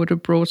alcohol would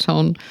have brought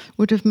on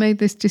would have made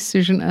this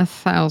decision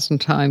 1,000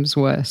 times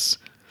worse.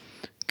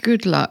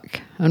 Good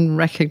luck and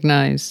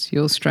recognise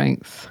your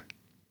strength.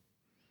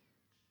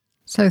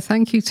 So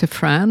thank you to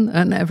Fran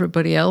and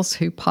everybody else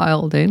who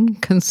piled in,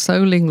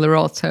 consoling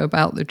Lorato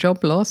about the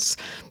job loss,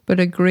 but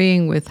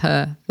agreeing with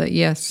her that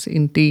yes,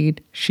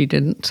 indeed, she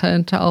didn't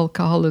turn to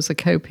alcohol as a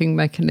coping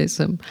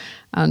mechanism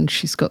and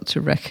she's got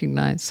to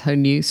recognise her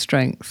new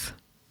strength.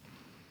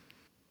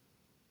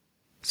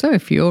 So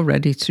if you're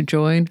ready to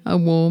join a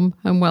warm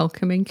and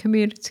welcoming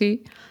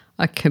community,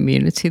 a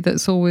community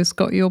that's always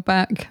got your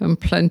back and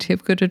plenty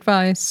of good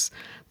advice,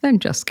 then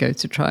just go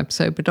to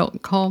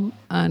tribesober.com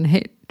and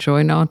hit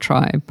join our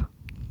tribe.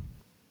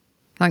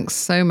 Thanks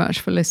so much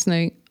for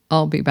listening.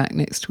 I'll be back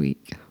next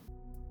week.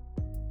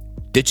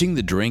 Ditching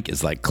the drink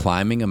is like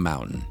climbing a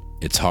mountain.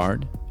 It's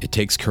hard, it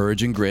takes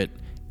courage and grit,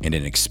 and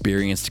an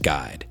experienced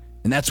guide.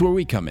 And that's where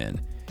we come in.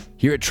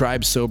 Here at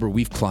Tribe Sober,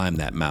 we've climbed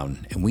that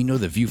mountain, and we know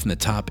the view from the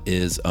top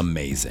is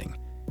amazing.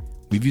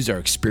 We've used our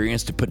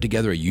experience to put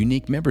together a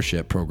unique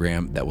membership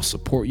program that will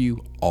support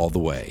you all the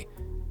way.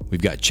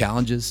 We've got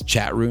challenges,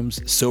 chat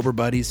rooms, sober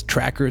buddies,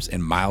 trackers,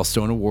 and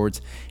milestone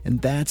awards, and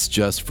that's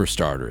just for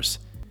starters.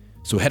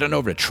 So head on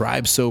over to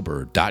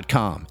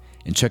tribesober.com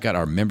and check out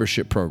our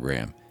membership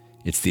program.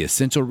 It's the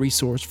essential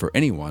resource for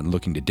anyone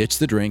looking to ditch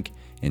the drink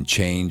and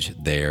change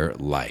their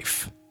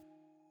life.